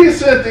 he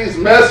sent these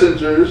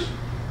messengers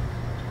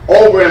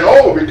over and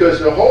over because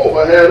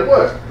Jehovah had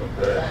what?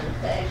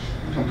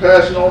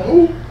 Compassion on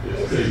who?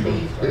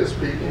 His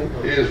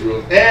people,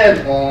 Israel,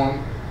 and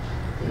on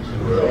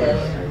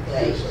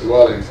his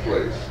dwelling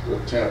place, the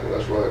temple.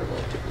 That's right,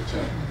 the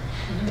temple.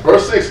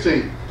 Verse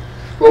 16.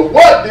 But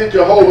what did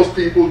Jehovah's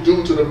people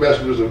do to the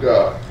messengers of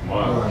God?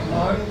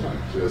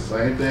 The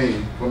same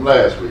thing from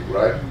last week,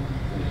 right?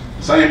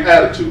 Same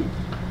attitude.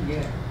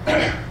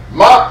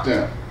 Mocked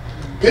them.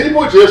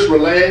 People just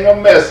relaying a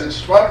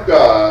message from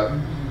God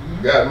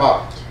got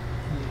mocked.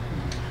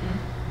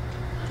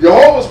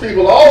 Jehovah's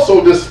people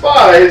also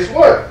despise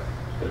what?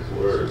 His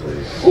word.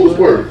 Whose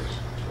words?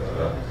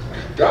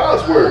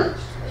 God's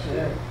words.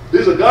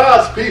 These are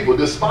God's people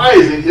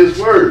despising his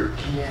word.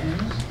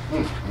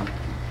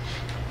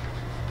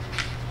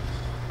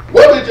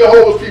 What did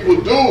Jehovah's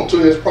people do to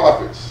his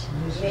prophets?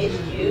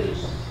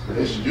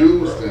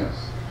 Misused them.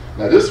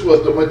 Now this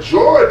was the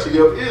majority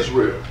of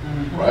Israel,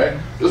 right?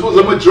 This was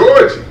a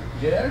majority.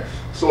 Yes.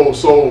 So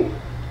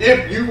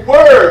if you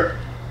were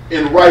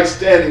in right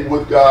standing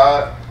with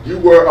God, you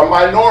were a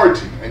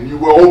minority and you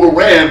were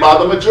overran by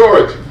the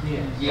majority.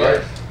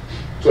 Right?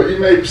 So you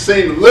may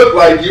seem to look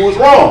like you was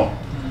wrong.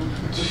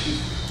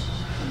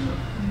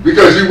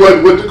 Because you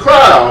wasn't with the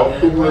crowd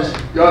who was,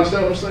 you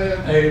understand what I'm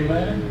saying?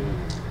 Amen.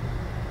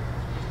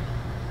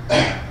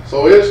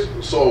 So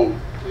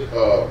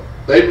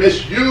they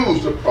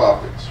misused the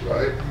prophets,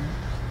 right?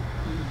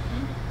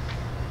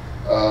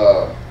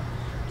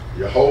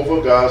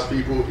 Jehovah, God's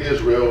people,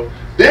 Israel,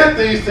 did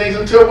these things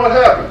until what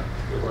happened?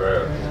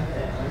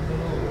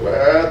 The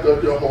wrath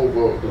of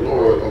Jehovah, the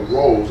Lord,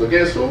 arose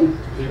against who?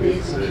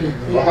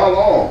 For how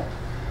long?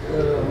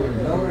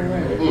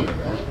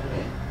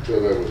 Till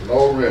there was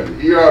no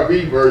remedy.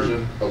 ERV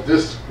version of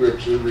this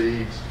scripture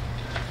reads,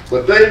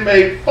 but they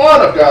made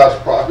fun of God's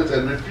prophets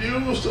and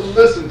refused to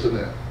listen to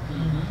them.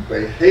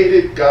 They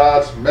hated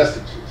God's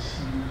messages.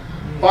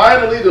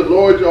 Finally, the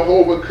Lord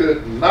Jehovah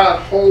could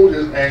not hold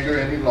his anger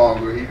any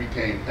longer. He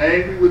became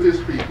angry with his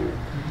people,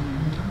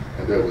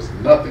 and there was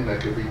nothing that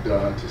could be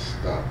done to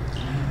stop it.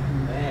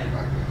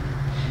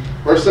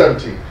 Verse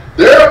 17.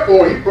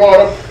 Therefore, he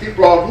brought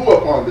who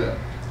upon them?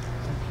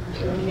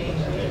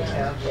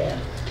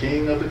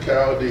 King of the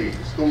Chaldees.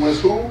 Who is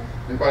who?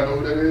 Anybody know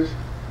who that is?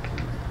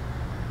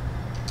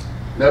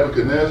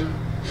 Nebuchadnezzar.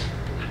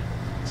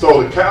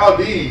 So the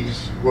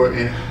Chaldees were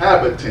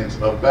inhabitants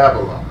of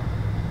Babylon.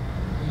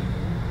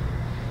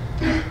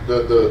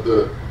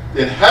 The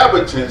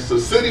inhabitants, the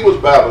city was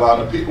Babylon,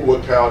 the people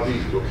were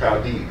Chaldees or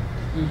Chaldean.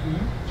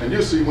 And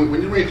you see, when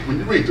you read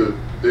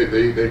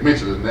they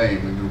mention his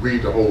name and you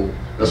read the whole.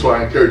 That's why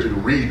I encourage you to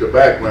read the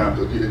background,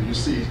 because you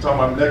see he's talking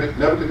about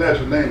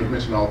Nebuchadnezzar's name is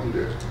mentioned all through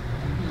there.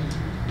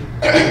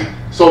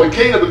 So the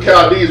king of the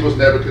Chaldees was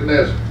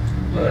Nebuchadnezzar,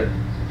 right?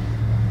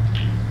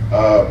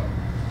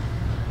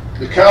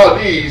 The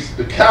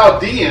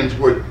Chaldeans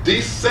were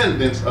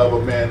descendants of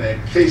a man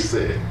named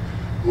Kesed,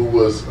 who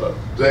was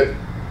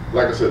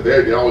like I said,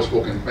 they always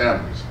spoke in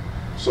families.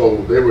 So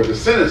they were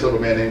descendants of a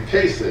man named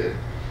Kesed.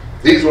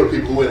 These were the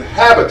people who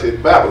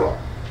inhabited Babylon,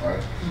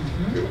 right?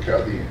 They were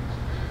Chaldeans.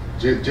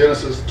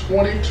 Genesis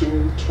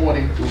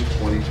 22:20 through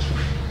 22.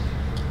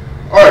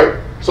 All right.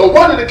 So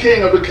what did the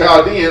king of the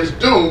Chaldeans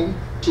do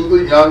to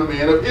the young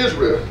men of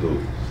Israel?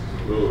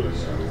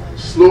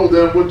 Slew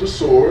them with the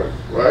sword,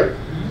 right?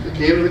 The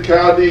king of the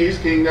Chaldees,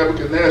 King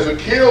Nebuchadnezzar,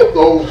 killed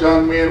those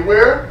young men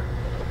where?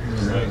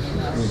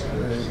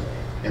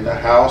 In the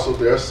house of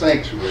their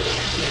sanctuary.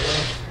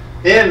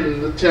 In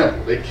the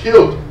temple. They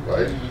killed them,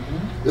 right?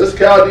 This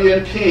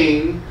Chaldean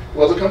king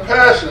was a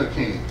compassionate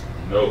king.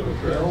 No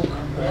compassion.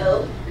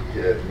 He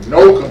had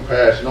no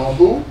compassion on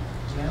who?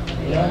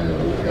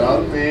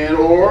 Young men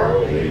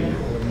or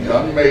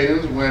young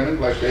maidens, women,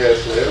 like they had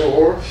said,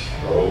 or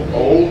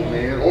old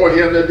men, or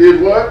him that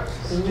did what?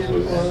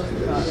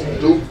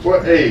 Stoop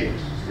for age.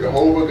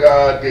 Jehovah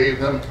God gave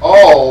them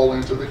all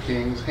into the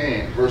king's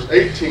hand. Verse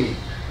 18.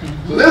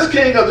 So this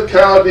king of the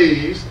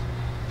Chaldees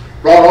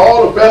brought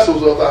all the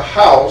vessels of the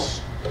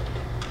house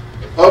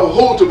of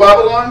who to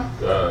Babylon?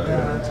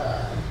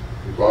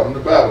 He brought them to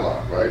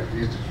Babylon, right?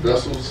 These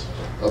vessels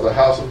of the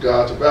house of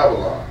God to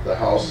Babylon. The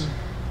house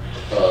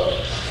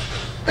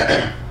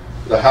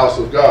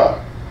of God.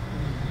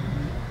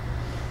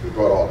 He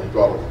brought all the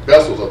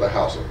vessels of the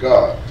house of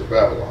God to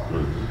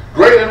Babylon.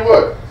 Great and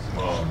what?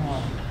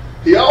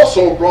 He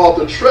also brought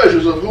the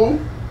treasures of who?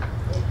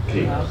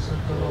 King.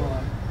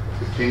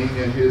 The king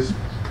and his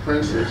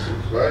princes,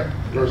 right?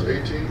 Verse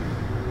 18.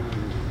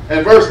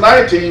 And verse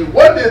 19,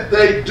 what did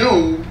they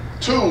do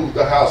to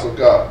the house of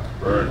God?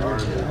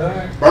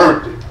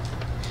 Burnt it.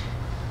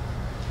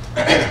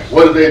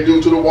 What did they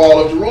do to the wall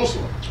of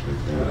Jerusalem?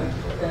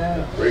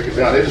 Break it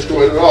down. They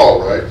destroyed it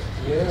all, right?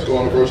 Let's go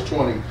on to verse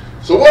 20.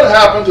 So what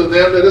happened to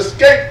them that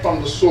escaped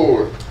from the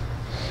sword?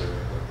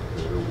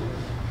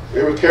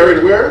 They were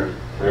carried where?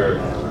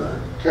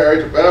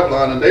 Carried to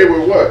Babylon, and they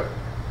were what?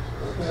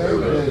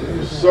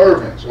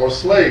 Servants or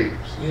slaves.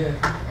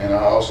 And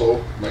I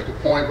also make a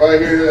point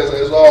right here,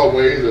 as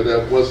always,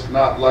 that was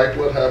not like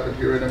what happened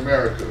here in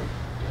America.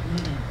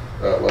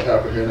 What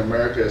happened here in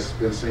America has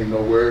been seen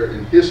nowhere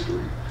in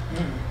history.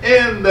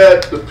 In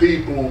that the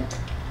people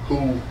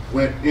who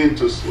went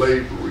into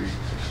slavery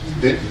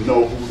didn't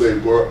know who they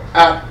were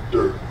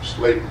after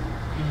slavery.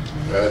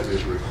 That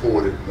is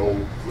recorded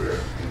nowhere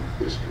in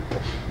history.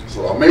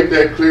 So I'll make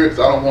that clear because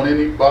I don't want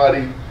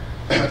anybody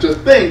to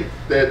think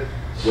that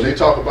when they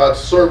talk about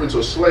servants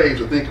or slaves,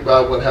 to think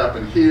about what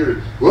happened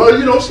here. Well,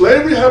 you know,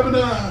 slavery happened.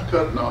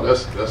 No,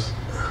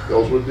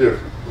 those were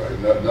different,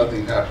 right?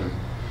 Nothing happened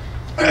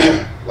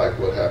like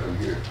what happened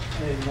here.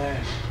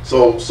 Amen.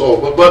 So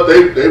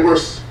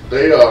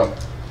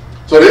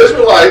the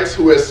Israelites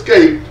who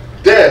escaped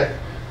death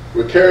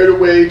were carried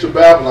away to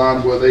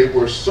Babylon, where they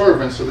were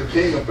servants to the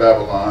king of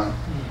Babylon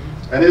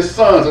and his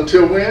sons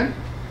until when?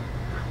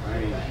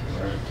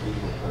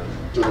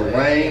 To the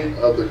reign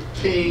of the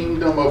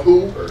kingdom of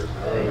who?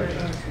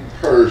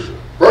 Persia.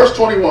 Verse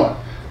 21.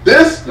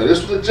 This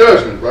was a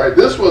judgment, right?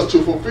 This was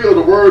to fulfill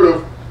the word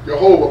of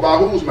Jehovah by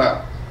whose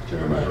mouth?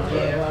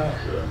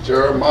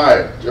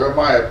 Jeremiah.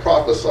 Jeremiah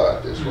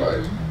prophesied this,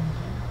 right?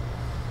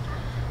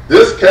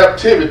 This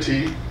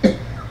captivity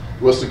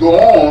was to go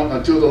on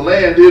until the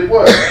land did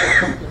what?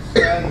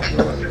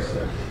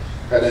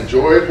 Had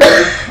enjoyed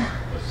her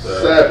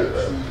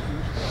Sabbath.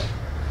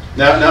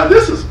 Now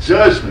this is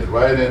judgment,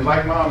 right? And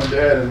like mom and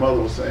dad and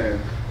mother were saying,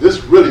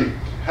 this really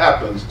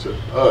happens to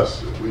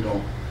us if we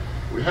don't.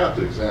 We have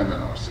to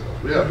examine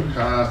ourselves. We have to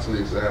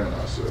constantly examine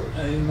ourselves.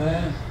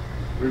 Amen.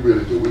 We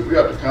really do. We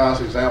have to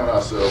constantly examine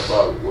ourselves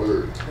by the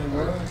word. The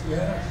word,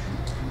 yeah.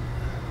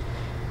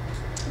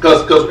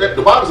 Because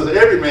the Bible says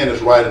every man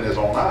is right in his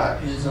own eyes.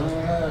 His own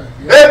eyes.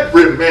 Yeah.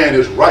 Every man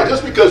is right.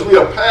 Just because we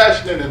are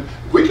passionate and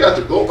we got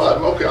to go by,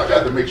 okay, I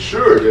got to make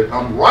sure that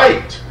I'm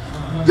right.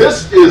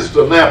 This is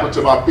the lamp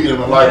unto my feet and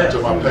the light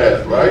unto my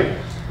path, right?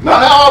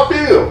 Not how I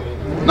feel,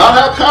 not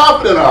how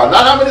confident I am,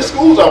 not how many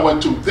schools I went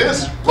to.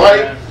 This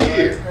right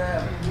here.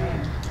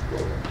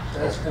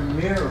 That's the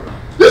mirror.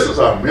 This is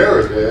our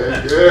mirror,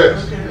 Dad.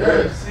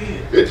 Yes.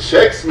 It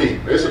checks me.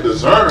 It's a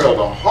discerner of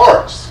the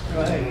hearts.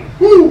 Right.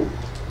 Woo!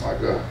 My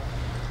God.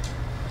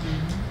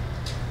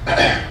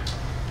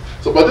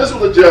 But this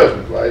was a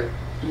judgment, right?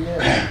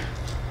 Yeah.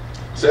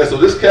 Says, so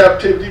this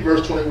captivity,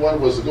 verse 21,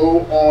 was to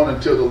go on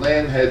until the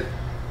land had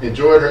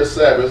enjoyed her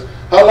Sabbath.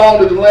 How long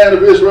did the land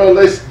of Israel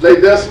lay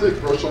desolate?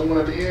 Verse 21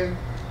 at the end.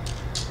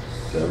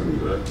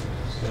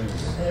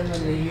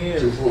 70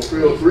 years. To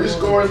fulfill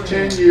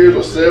 70 years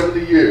or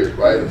 70 years,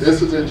 right?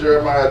 This is in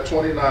Jeremiah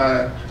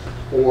 29,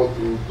 4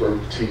 through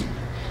 13.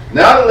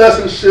 Now the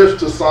lesson shifts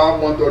to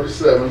Psalm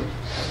 137,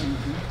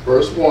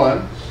 verse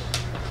 1.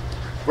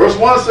 Verse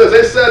 1 says,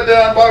 they sat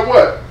down by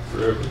what?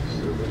 The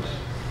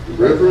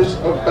rivers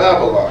of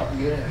Babylon.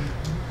 Yeah.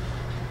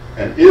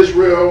 And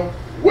Israel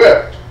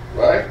wept,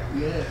 right?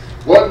 Yeah.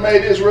 What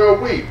made Israel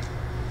weep?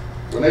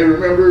 When they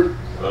remembered?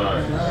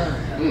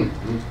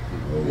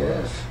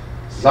 Yes.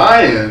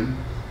 Zion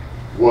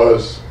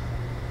was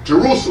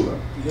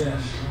Jerusalem,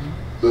 Yes.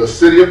 the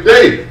city of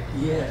David,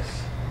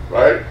 Yes.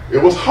 right?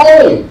 It was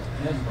home.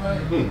 That's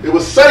right. It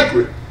was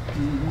sacred.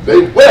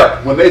 They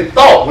wept when they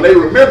thought, when they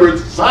remembered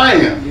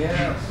Zion.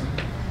 Yes.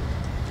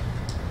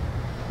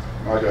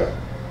 My God.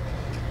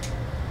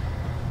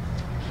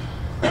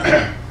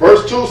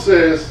 Verse 2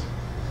 says,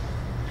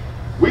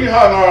 we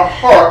hung our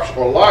harps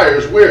or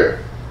lyres where?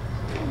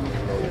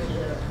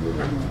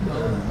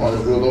 On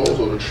the willows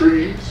or the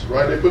trees,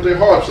 right? They put their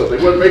harps up. They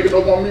wasn't making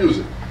no more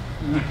music.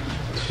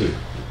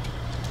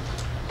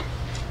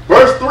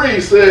 Verse 3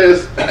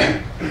 says,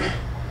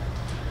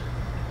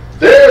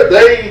 there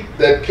they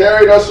that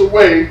carried us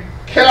away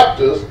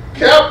captive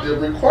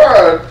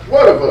required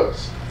what of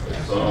us?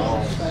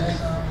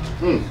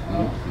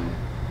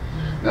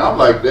 Now I'm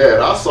like, Dad,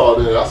 I saw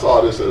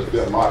this as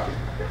them mocking.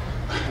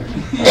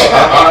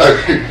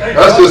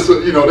 That's just,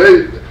 you know,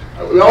 I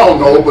don't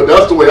know, but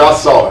that's the way I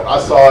saw it. I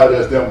saw it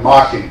as them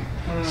mocking.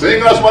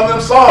 Sing us one of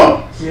them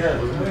songs. Yeah.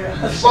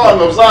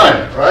 Song of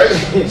Zion, right?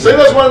 Sing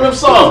us one of them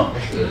songs.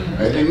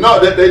 And you know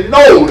that they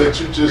know that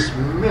you're just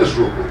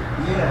miserable.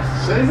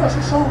 Yes. Sing us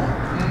a song.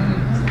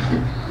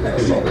 I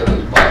saw that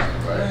as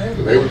mocking, right?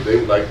 They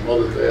were like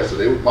Mother Tucker said,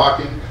 they were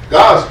mocking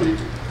God's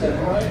people. That's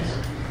right.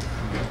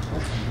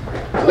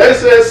 They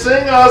said,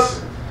 sing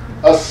us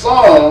a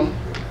song,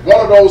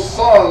 one of those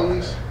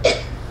songs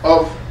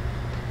of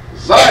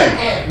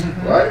Zion,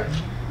 right?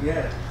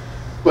 Yeah.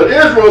 But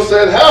Israel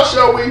said, how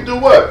shall we do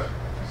what?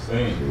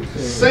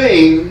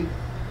 Sing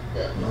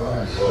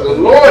the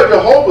Lord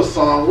Jehovah's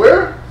song.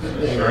 Where?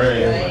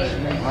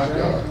 My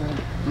God.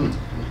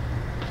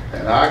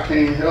 And I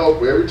can't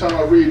help, every time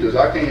I read this,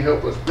 I can't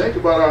help but think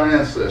about our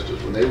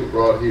ancestors when they were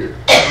brought here.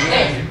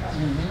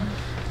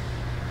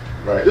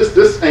 Right?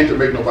 This ain't to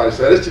make nobody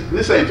sad.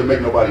 This ain't to make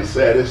nobody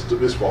sad. It's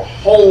for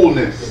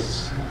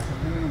wholeness.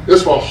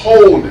 It's for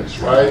wholeness,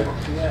 right?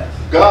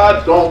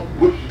 God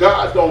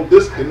don't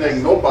disconnect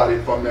nobody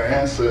from their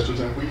ancestors,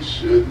 and we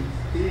shouldn't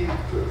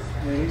either.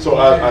 So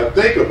I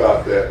think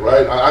about that,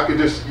 right? I could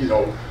just,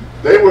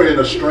 they were in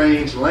a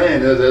strange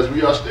land, as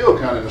we are still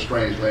kind of in a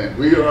strange land.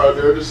 We are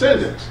their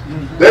descendants.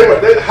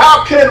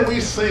 How can we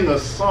sing a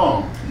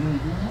song?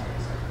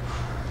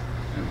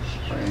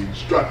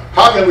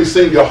 How can we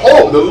sing the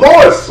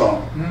Lord's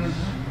song?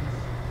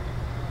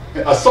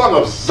 A song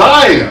of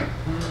Zion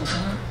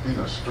in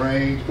a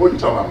strange. What are you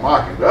talking about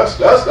mocking? That's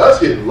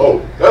hitting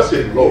low. That's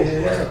hitting low.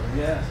 Right?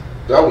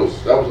 That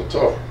was a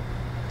tough one.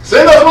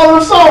 Sing us one of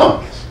the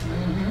songs.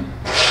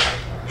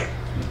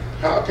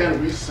 How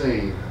can we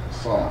sing a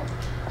song?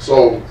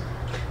 So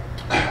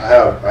I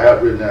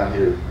have written down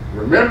here,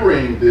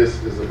 remembering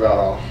this is about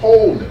our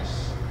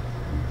wholeness,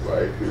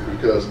 right?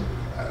 Because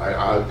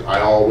I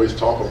always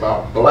talk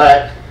about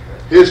black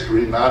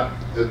history, not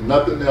as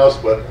nothing else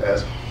but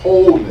as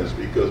wholeness,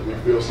 because we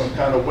feel some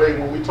kind of way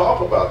when we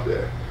talk about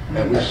that,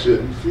 and we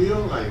shouldn't feel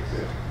like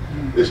that.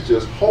 It's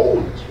just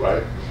wholeness,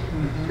 right?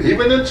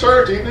 Even in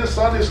church, even in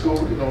Sunday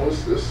school,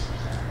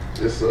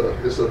 it's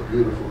a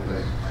beautiful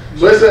thing.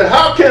 So they said,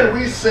 how can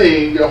we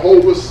sing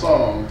Jehovah's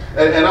song?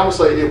 And I'm gonna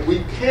say, if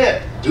we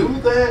can't do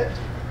that,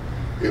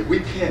 then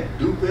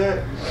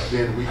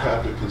we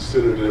have to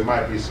consider that there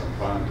might be some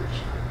bondage.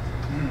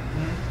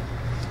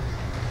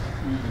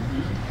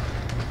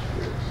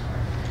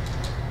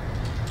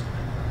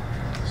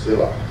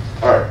 Selah.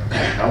 All right,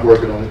 I'm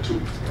working on it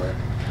too. Right?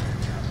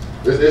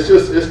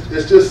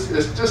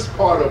 It's just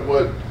part of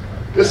what.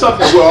 It's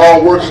something we're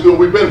all working through.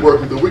 We've been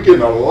working through. We're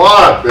getting a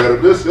lot better.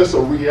 It's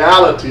a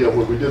reality of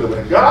what we did.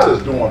 And God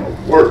is doing a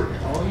work.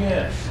 Oh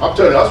yes. I'm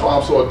telling you, that's why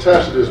I'm so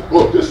attached to this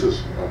book. This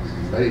is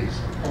amazing.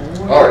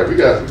 All right, we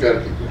got to keep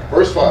going.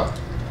 Verse 5.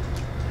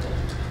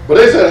 But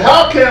they said,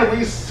 how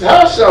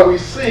shall we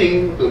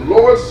sing the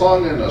Lord's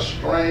song in a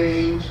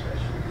strange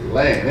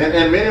land?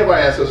 And many of our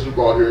ancestors who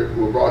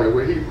were brought here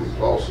were Hebrews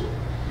also.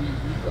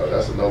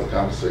 That's another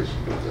conversation.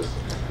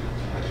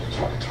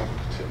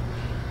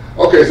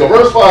 Okay, so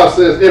verse 5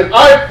 says, if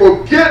I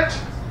forget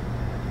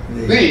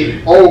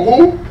thee, O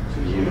who?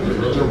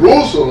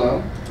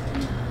 Jerusalem.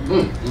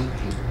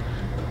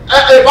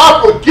 If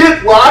I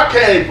forget where I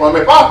came from,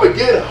 if I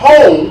forget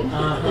home,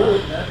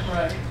 that's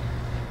right.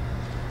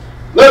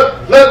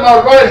 Let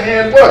my right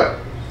hand what?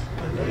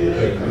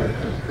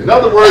 In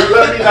other words,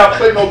 let me not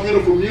play no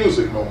beautiful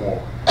music no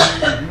more.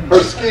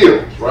 Her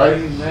skills, right?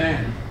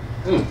 Amen.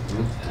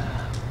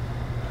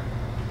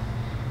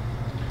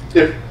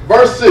 If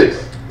verse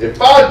 6, if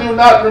I do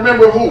not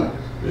remember who?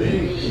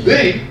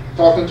 Thee,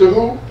 talking to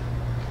who?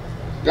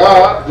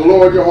 God, the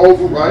Lord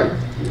Jehovah, right?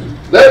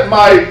 Let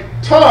my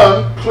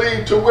tongue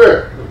cleave to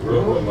where?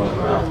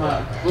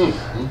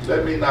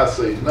 Let me not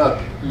say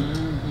nothing.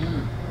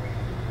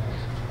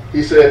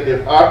 He said,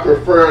 if I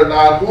prefer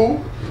not who?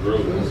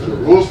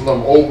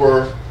 Jerusalem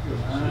over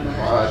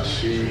my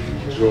chief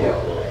joy.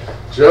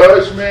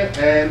 Judgment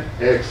and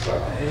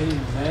exile.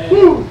 Amen.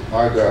 Whew,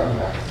 my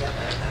God.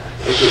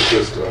 This is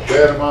good stuff.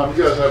 Dad and Mom,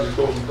 you guys have any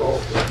closing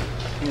thoughts?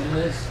 In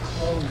this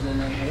closing,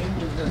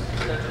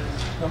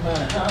 no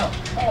matter how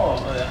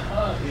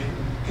you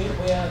get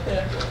way out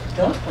there,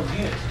 don't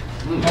forget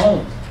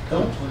home.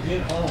 Don't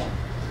forget home.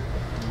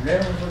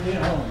 Never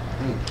forget home.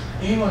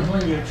 Even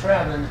when you're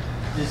traveling,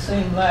 it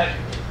seems like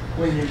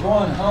when you're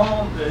going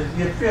home,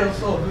 you feel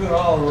so good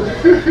all over.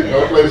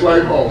 No place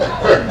like home.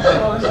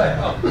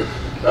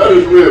 That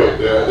is real,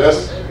 Dad.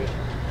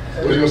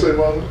 What are you going to say,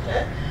 Mother?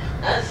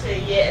 I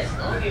said, yes,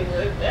 don't get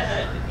way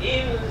behind.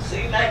 Even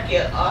seem like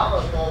your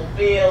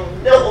automobile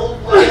knows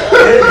what.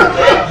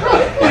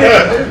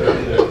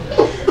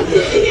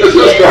 Let's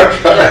just start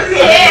trying.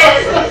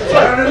 Yes.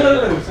 Turn it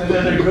loose and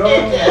let it go.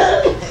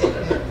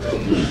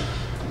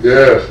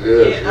 Yes.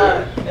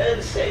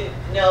 I'd say,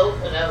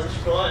 when I was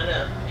growing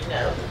up,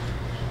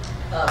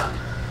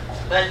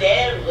 my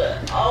dad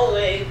would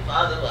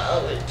father would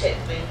always take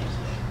me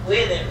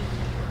with him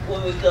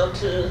when we go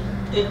to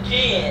the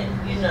gym,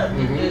 to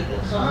do the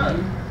song.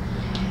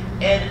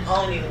 And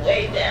on the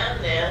way down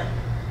there,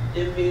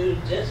 the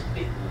music just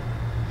be,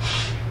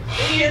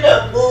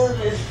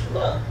 moving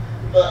slow.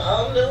 But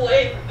on the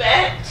way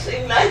back,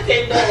 seems like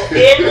they know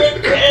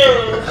every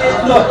curve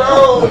in the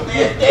road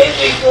and they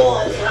be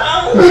going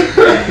slow.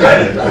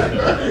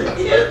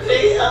 You be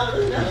on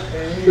the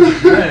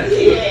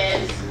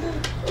yes.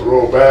 I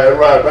roll back,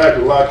 ride back a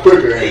lot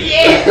quicker.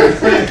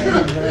 Yes.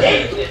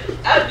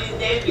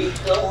 They be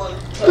going.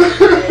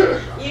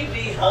 You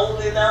be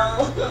holding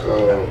on.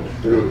 Oh,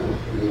 beautiful.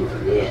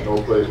 There's no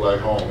place like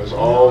home. It's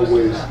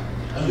always.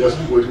 Yes,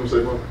 what you gonna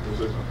say, Mom?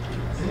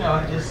 No,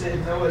 I just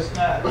said no. It's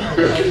not. No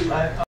place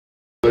like home.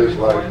 Place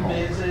like home.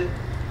 Visit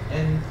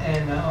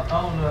and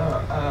on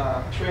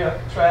a trip,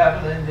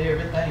 traveling and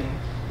everything.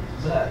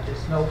 But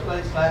there's no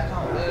place like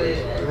home.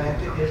 Glad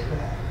to get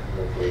back.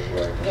 No place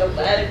like home.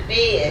 Nobody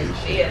bed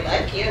feel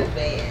like your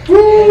bed.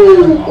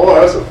 Woo! Boy,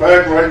 that's a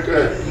fact right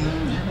there.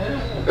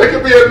 It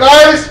could be a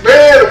nice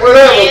bed or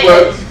whatever,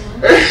 but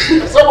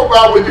something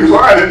about when you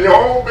lying in your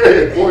own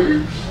bed,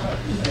 boy.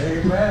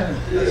 Amen.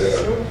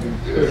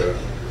 Yeah.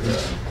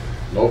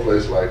 No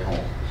place like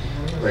home.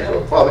 Thank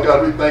you. Father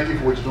God, we thank you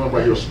for what you're doing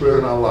by your Spirit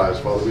in our lives,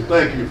 Father. We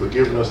thank you for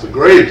giving us the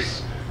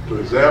grace to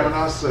examine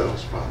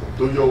ourselves, Father,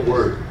 through your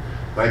word.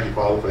 Thank you,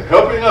 Father, for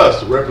helping us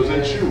to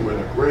represent you in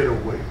a greater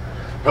way.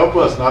 Help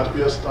us not to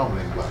be a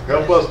stumbling block.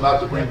 Help us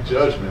not to bring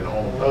judgment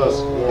on us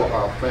or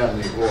our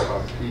family or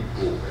our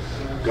people.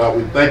 God,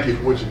 we thank you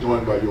for what you're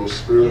doing by your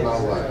Spirit in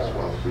our lives,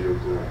 Father, for your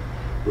glory.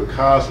 We're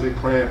constantly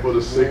praying for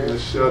the sick and the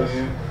shut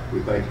in. We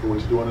thank you for what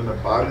you're doing in the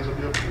bodies of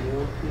your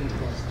people.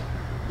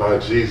 By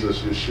Jesus,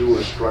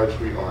 Yeshua's stripes,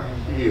 we are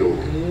healed.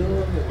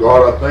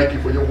 God, I thank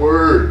you for your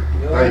word.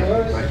 Thank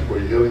you. Thank you for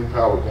your healing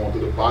power going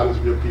through the bodies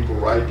of your people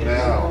right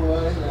now.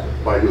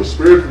 By your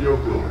Spirit, for your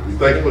glory. We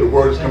thank you for the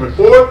word that's coming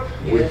forth.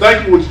 We thank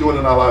you for what you're doing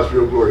in our lives for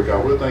your glory,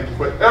 God. We'll thank you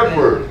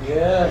forever. In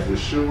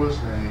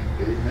Yeshua's name,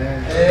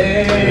 amen.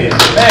 Amen.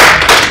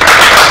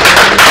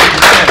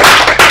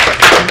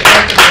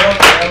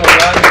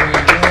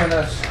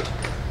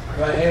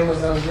 Right here we're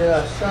going to get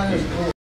our Sunday school.